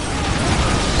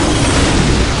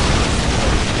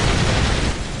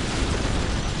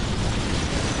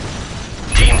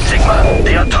 Team Sigma,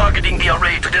 they are targeting the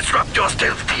array to disrupt your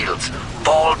stealth fields.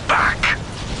 Fall back.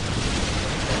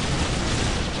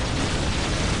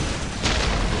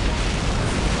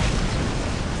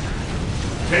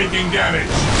 Taking damage.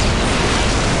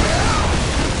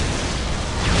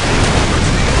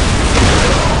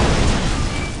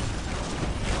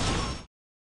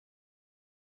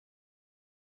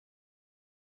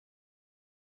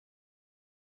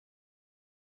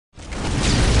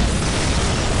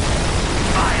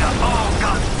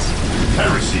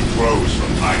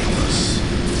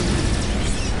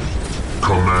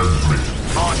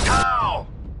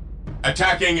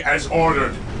 Attacking as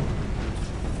ordered.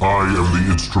 I am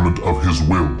the instrument of his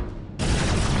will.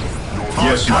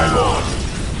 Yes, my lord.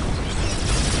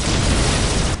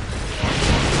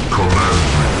 Command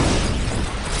me.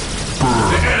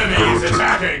 Burn, The enemy is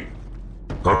heretic.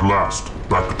 attacking. At last,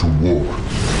 back to war.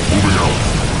 Moving out.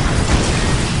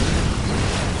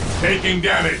 Taking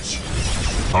damage.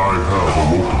 I have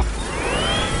awoken.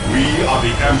 We are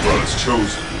the Emperor's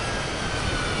chosen.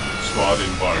 Squad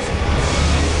embarking.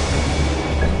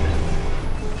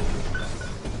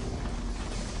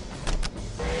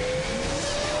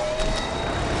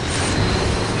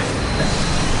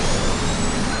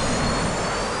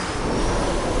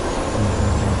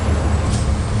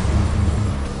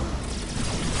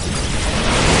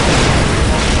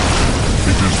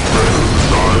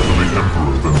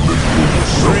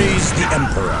 Praise the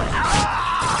Emperor.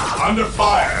 Under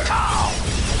fire.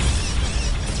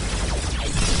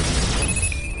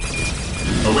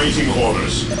 Awaiting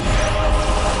orders.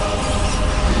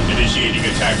 Initiating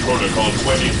attack protocol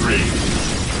 23.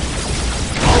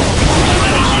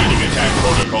 Initiating attack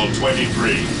protocol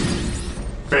 23.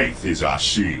 Faith is our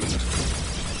shield.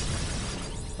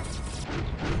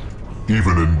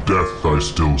 Even in death I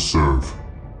still serve.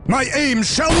 My aim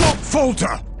shall not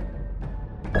falter.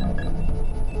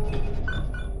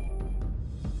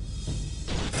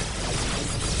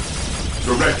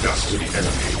 Direct us to the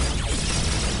enemy.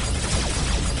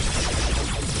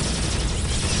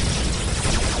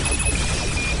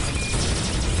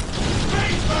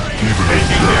 Even in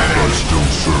death I still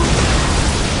serve.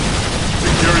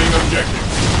 Securing objective.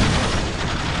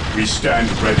 We stand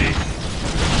ready.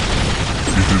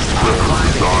 It is better to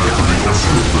die for the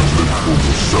Emperor than live for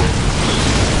yourself.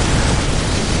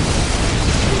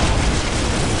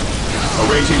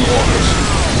 Awaiting orders.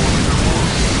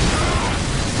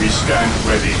 We stand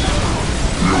ready.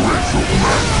 We await your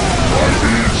command. I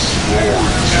need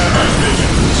stories. Enemy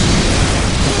visions.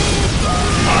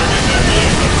 Target their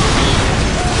vehicles.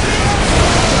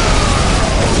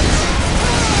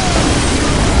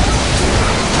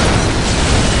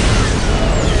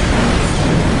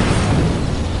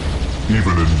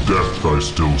 Even in death I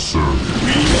still serve.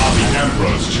 We are the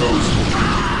Emperor's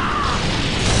chosen.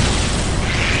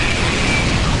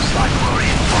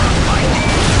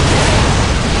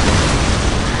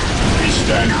 We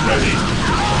stand ready.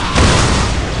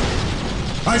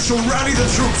 I shall rally the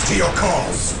troops to your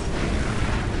cause.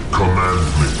 Command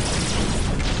me.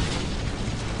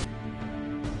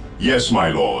 Yes, my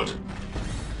lord.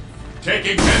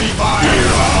 Taking heavy fire.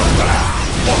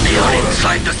 We are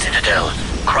inside the Citadel.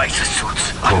 Crisis suits,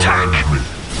 attack! Command me.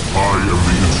 I am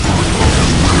the instrument of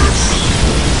his will.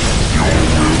 Your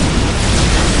will.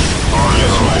 I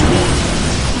Yes, have my lord.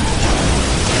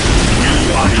 We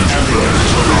are It the is better Emperor's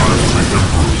to chosen. die for the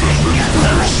Emperor than live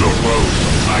for yourself. Road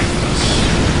behind us.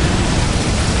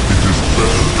 It is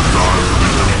better to die for the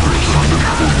Emperor than live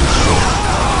for yourself.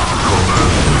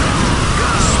 Command me.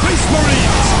 Space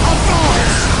Marines,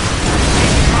 advance!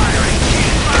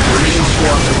 Marine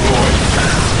squad deployed.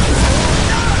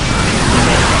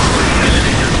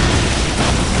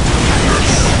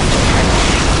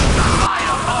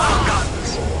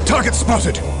 Target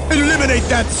spotted. Eliminate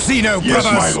that Xeno, Yes,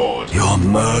 brothers. my lord. Your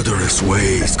murderous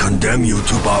ways condemn you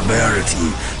to barbarity,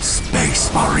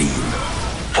 Space Marine.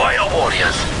 Fire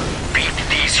warriors, beat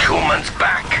these humans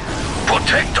back.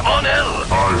 Protect Onel.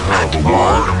 I have a war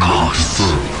all and ready to costs.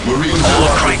 serve. Marine All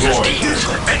squad crisis deployed. teams,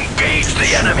 engage the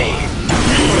enemy.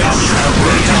 We are the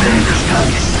Emperor's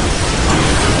chosen.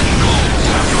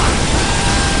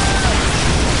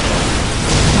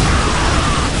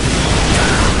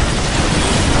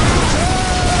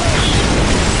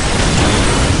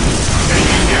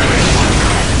 Taking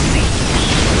damage.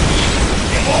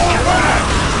 Fall back.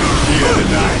 Fear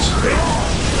denies faith.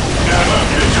 Never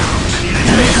vigilant.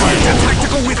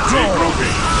 Tactical withdrawal.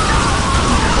 Regrouping.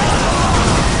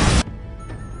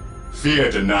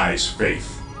 Fear denies faith.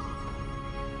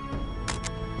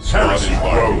 Heresy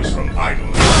borrows from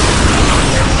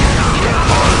idleness.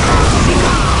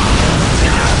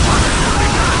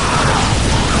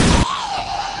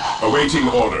 Awaiting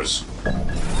orders.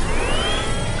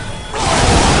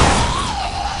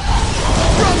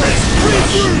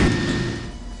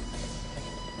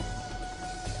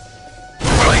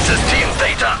 Crisis Team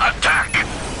Theta, attack.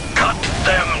 Cut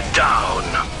them down.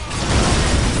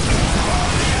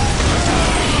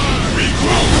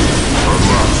 Regroup. At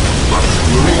last, back to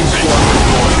Marine squad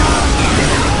deployed.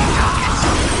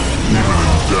 even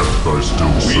in death I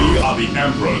still We serve. are the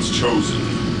Emperor's chosen.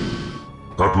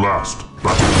 At last,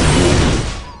 back to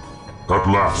war. At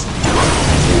last, back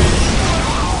to war.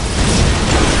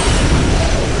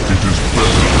 It is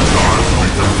better to die for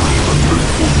the Emperor than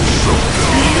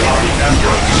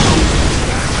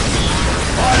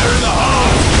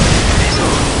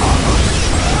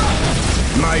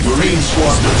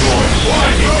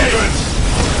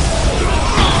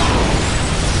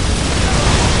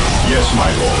Yes,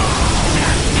 my lord.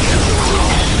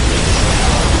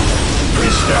 We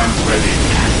stand ready.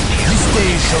 This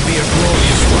day shall be a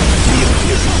glorious one to the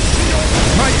Imperium.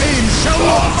 My aim shall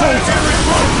not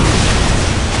falter!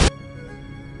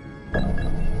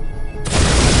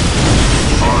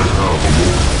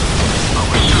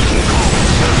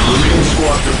 Marine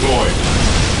squad deployed.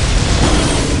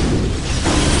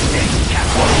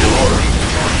 What's your order?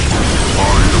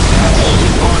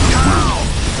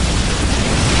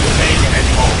 Take and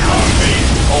hold our faith.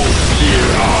 Hold fear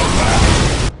our wrath.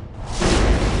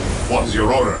 What is your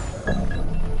order?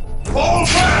 Fall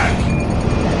back!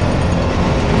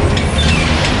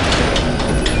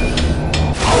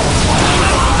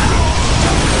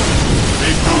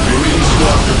 Marine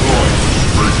squad deployed.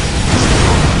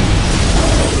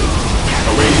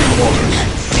 Awaiting orders.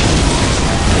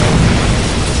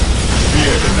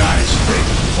 Fear denies faith.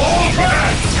 Fall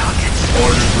back!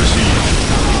 Orders received.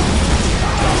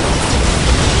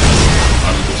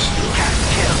 Understood.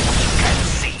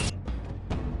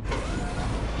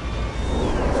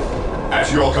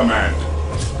 At your command.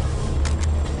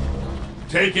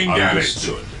 Taking damage.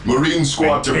 Understood. Marine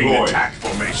squad deployed. Attack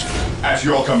formation. At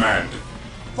your command.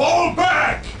 Fall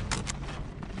back!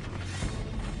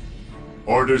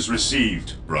 Orders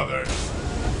received, brother.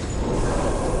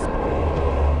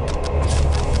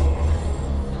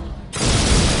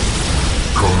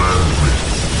 Command me.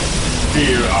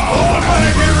 Fear our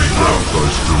Death I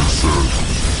still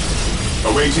serve.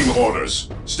 Awaiting orders.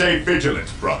 Stay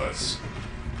vigilant, brothers.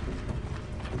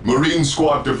 Marine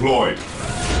squad deployed.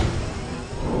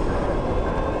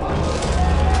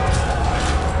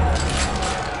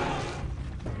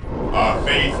 Our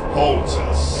faith holds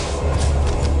us.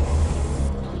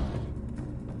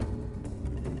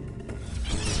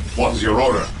 What is your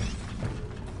order?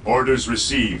 Orders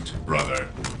received, brother.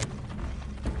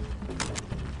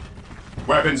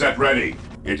 Weapons at ready.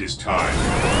 It is time.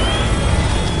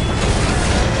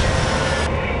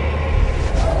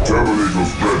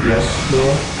 Terminators ready. Yes,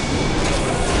 Lord.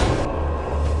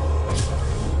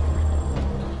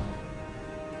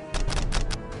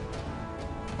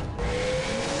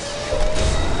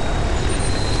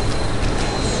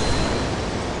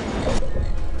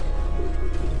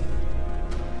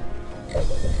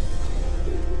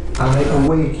 I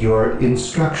await your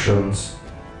instructions.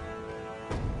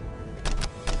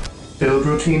 Build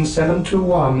routine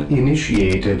 721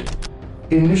 initiated.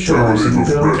 Initializing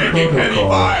build Taking heavy protocol.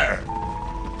 fire.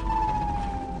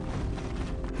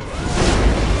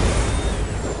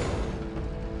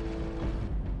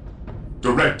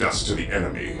 Direct us to the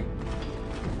enemy.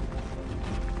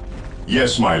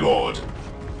 Yes, my lord.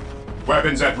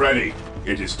 Weapons at ready.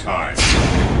 It is time.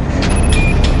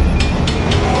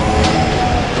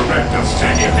 Direct us to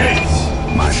your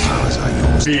gates. My powers are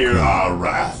yours. Fear our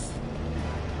wrath.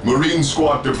 Marine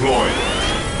squad deployed.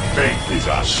 Faith is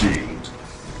our shield.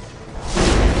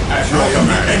 At your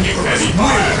command, heavy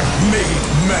fire. Made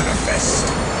manifest.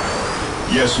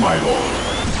 Yes, my lord.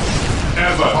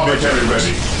 Ever military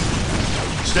ready.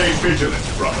 Stay vigilant,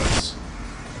 brothers.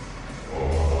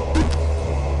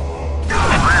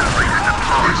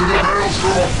 Into the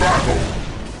maelstrom of battle.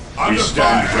 We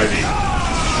stand ready.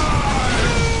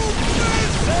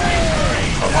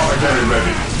 Apothecary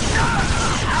ready.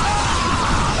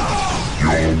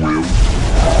 Your will.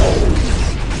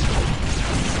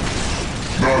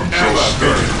 None shall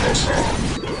stand.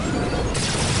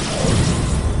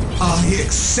 I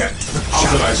accept the How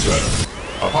should I challenge. serve?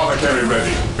 Apothecary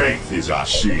ready. Faith is our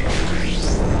shield.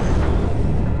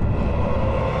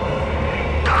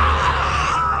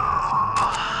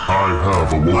 I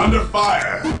have awoken. Under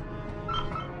fire.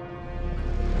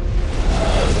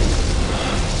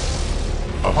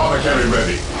 Apothecary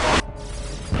ready.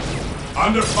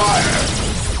 Under fire.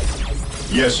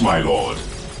 Yes, my lord.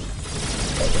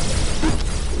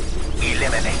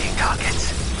 Eliminating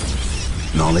targets.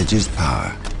 Knowledge is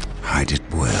power. Hide it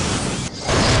well.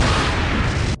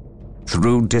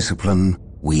 Through discipline,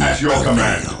 we At your prevail.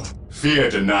 command. Fear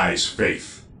denies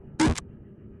faith.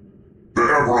 The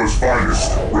Emperor's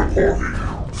finest reporting.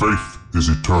 Faith is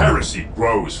eternal. Heresy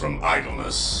grows from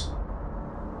idleness.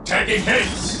 Taking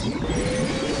hits.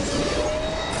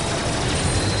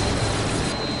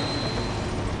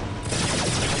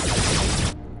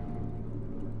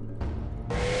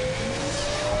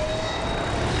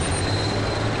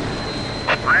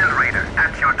 Land Raider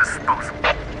at your disposal.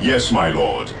 Yes, my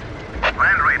lord.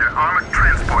 Land Raider armored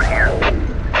transport here.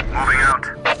 Moving out.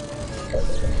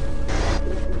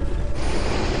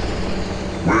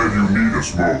 Where you need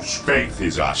us most. Faith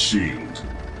is our shield.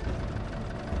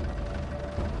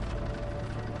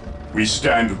 We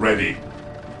stand ready.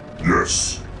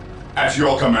 Yes. At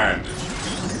your command.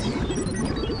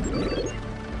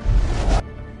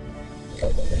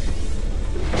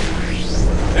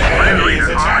 The enemy is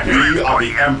attacking. We are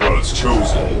the Emperor's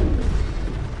chosen.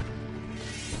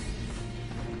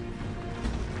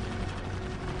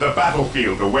 The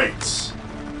battlefield awaits.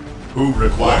 Who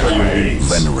requires your aid?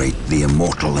 Venerate the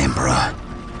immortal Emperor.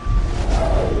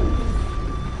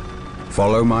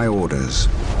 Follow my orders.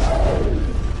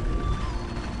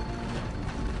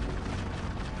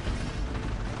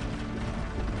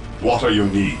 What are your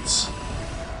needs?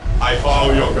 I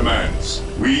follow your commands.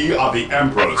 We are the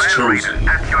Emperor's chosen.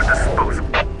 At your disposal.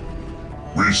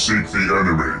 We seek the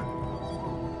enemy.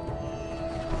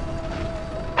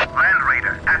 Land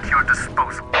Raider at your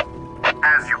disposal.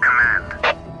 As you command.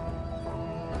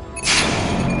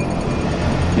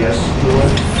 Yes,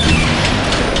 Lord.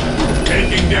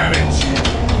 Taking damage.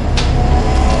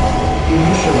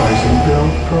 Initializing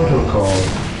build protocol.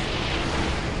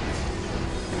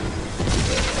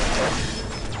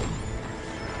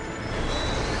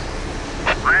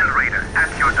 Land Raider at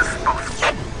your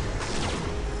disposal.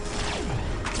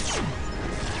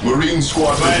 Marine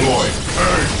squad deployed.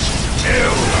 Urge.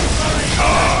 Kill.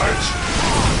 Charge.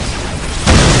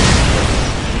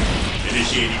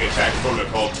 Initiating attack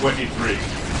protocol 23.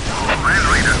 Land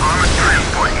Raider armored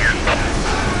transport here.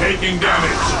 Taking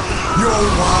damage. Your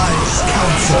wise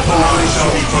counsel The fallen lies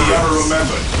shall be your forever ears.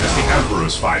 remembered as the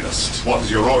Emperor's finest. What is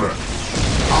your order?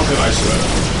 How can I serve?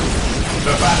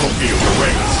 The battlefield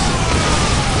awaits.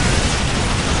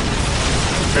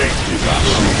 Fate is our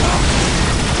shield.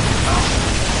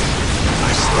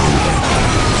 I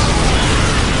stand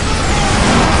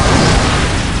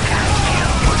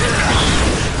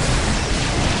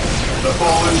The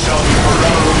fallen shall be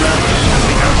forever remembered as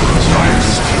the Emperor's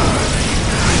finest.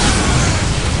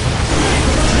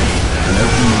 An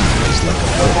open mind is like a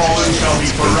The fallen shall be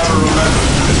forever remembered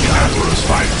as the Emperor's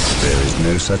finest. There is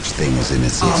no such thing as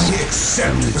innocence. I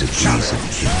accept Only the degrees of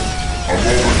challenge. guilt. A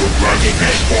moment of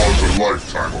blasphemy spawns a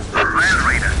lifetime of Land heresy.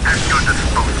 Raider at your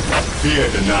disposal. Fear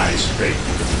denies faith.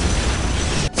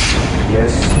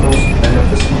 Yes, most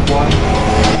beneficent one.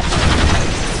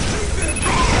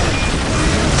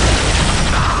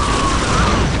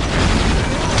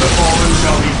 The fallen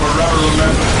shall be forever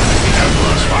remembered as the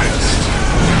Emperor's finest.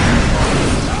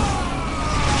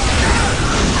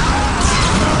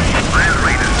 Land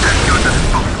Raider at your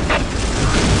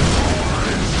disposal.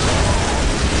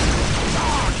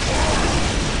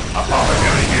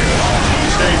 Apothecary here.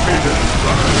 Stay vigilant,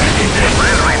 brother. Taking damage.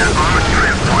 Land Raider armored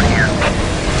transport here.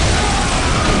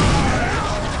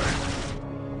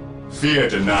 Fear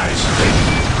denies faith.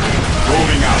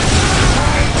 Rolling out.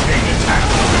 Maintain attack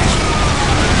formation.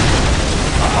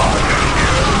 Apothecary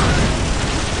here.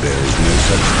 There is no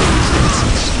such thing as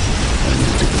innocence.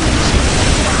 Only degrees of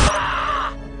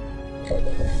guilt.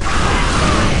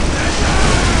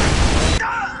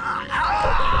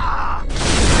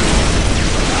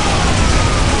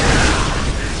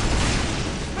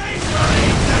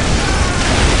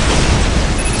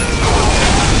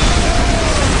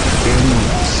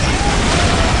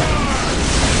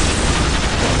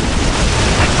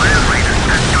 Land Raider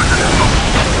at your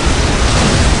disposal.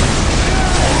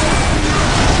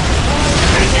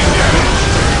 Taking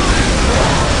damage.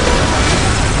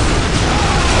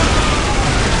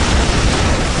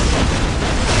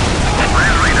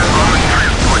 Land Raider armored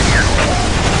transport here.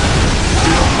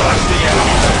 We'll crush the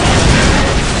enemies of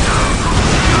the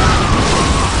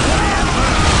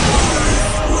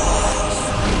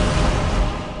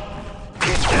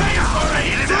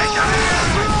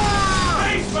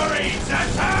Space Marines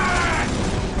attack!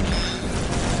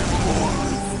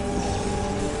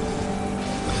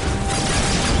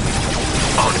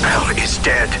 Onel is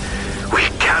dead. We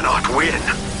cannot win.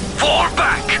 Fall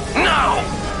back, now!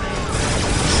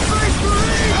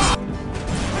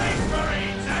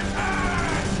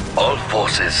 All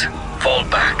forces, fall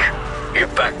back.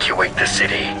 Evacuate the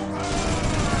city.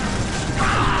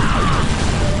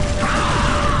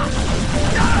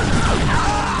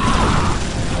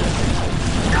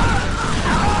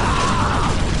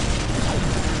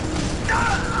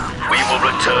 We will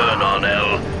return, Onel,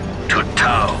 to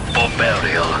Tau for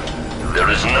burial. There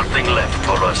is nothing left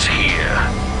for us here.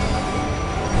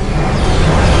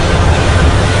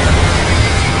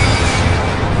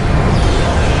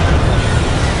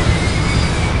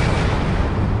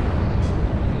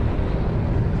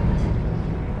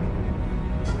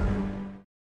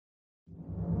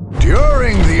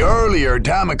 During the earlier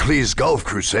Damocles Gulf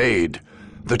Crusade,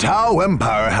 the Tau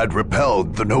Empire had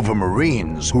repelled the Nova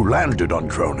Marines who landed on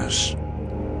Cronus.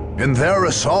 In their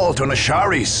assault on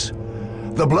Asharis,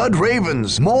 the Blood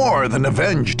Ravens more than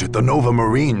avenged the Nova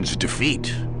Marines'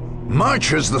 defeat.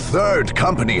 Much as the 3rd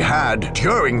Company had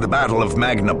during the Battle of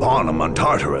Magna Bonum on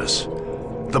Tartarus,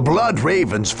 the Blood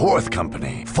Ravens' 4th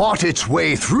Company fought its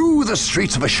way through the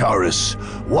streets of Asharis,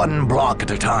 one block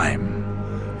at a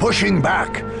time, pushing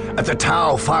back at the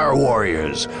Tau Fire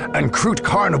Warriors and Kroot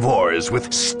Carnivores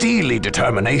with steely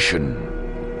determination.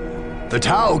 The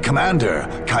Tau commander,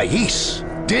 Kais,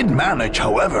 did manage,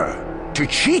 however, to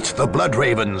cheat the Blood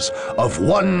Ravens of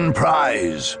one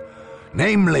prize,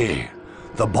 namely,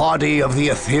 the body of the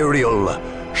ethereal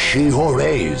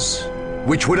She-Horez,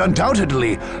 which would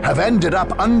undoubtedly have ended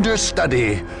up under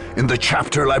study in the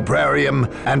Chapter Librarium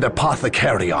and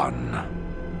Apothecarion.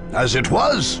 As it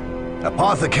was,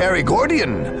 Apothecary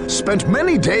Gordian spent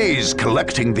many days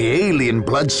collecting the alien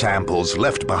blood samples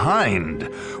left behind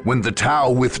when the Tau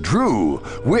withdrew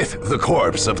with the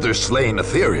corpse of their slain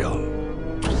ethereal.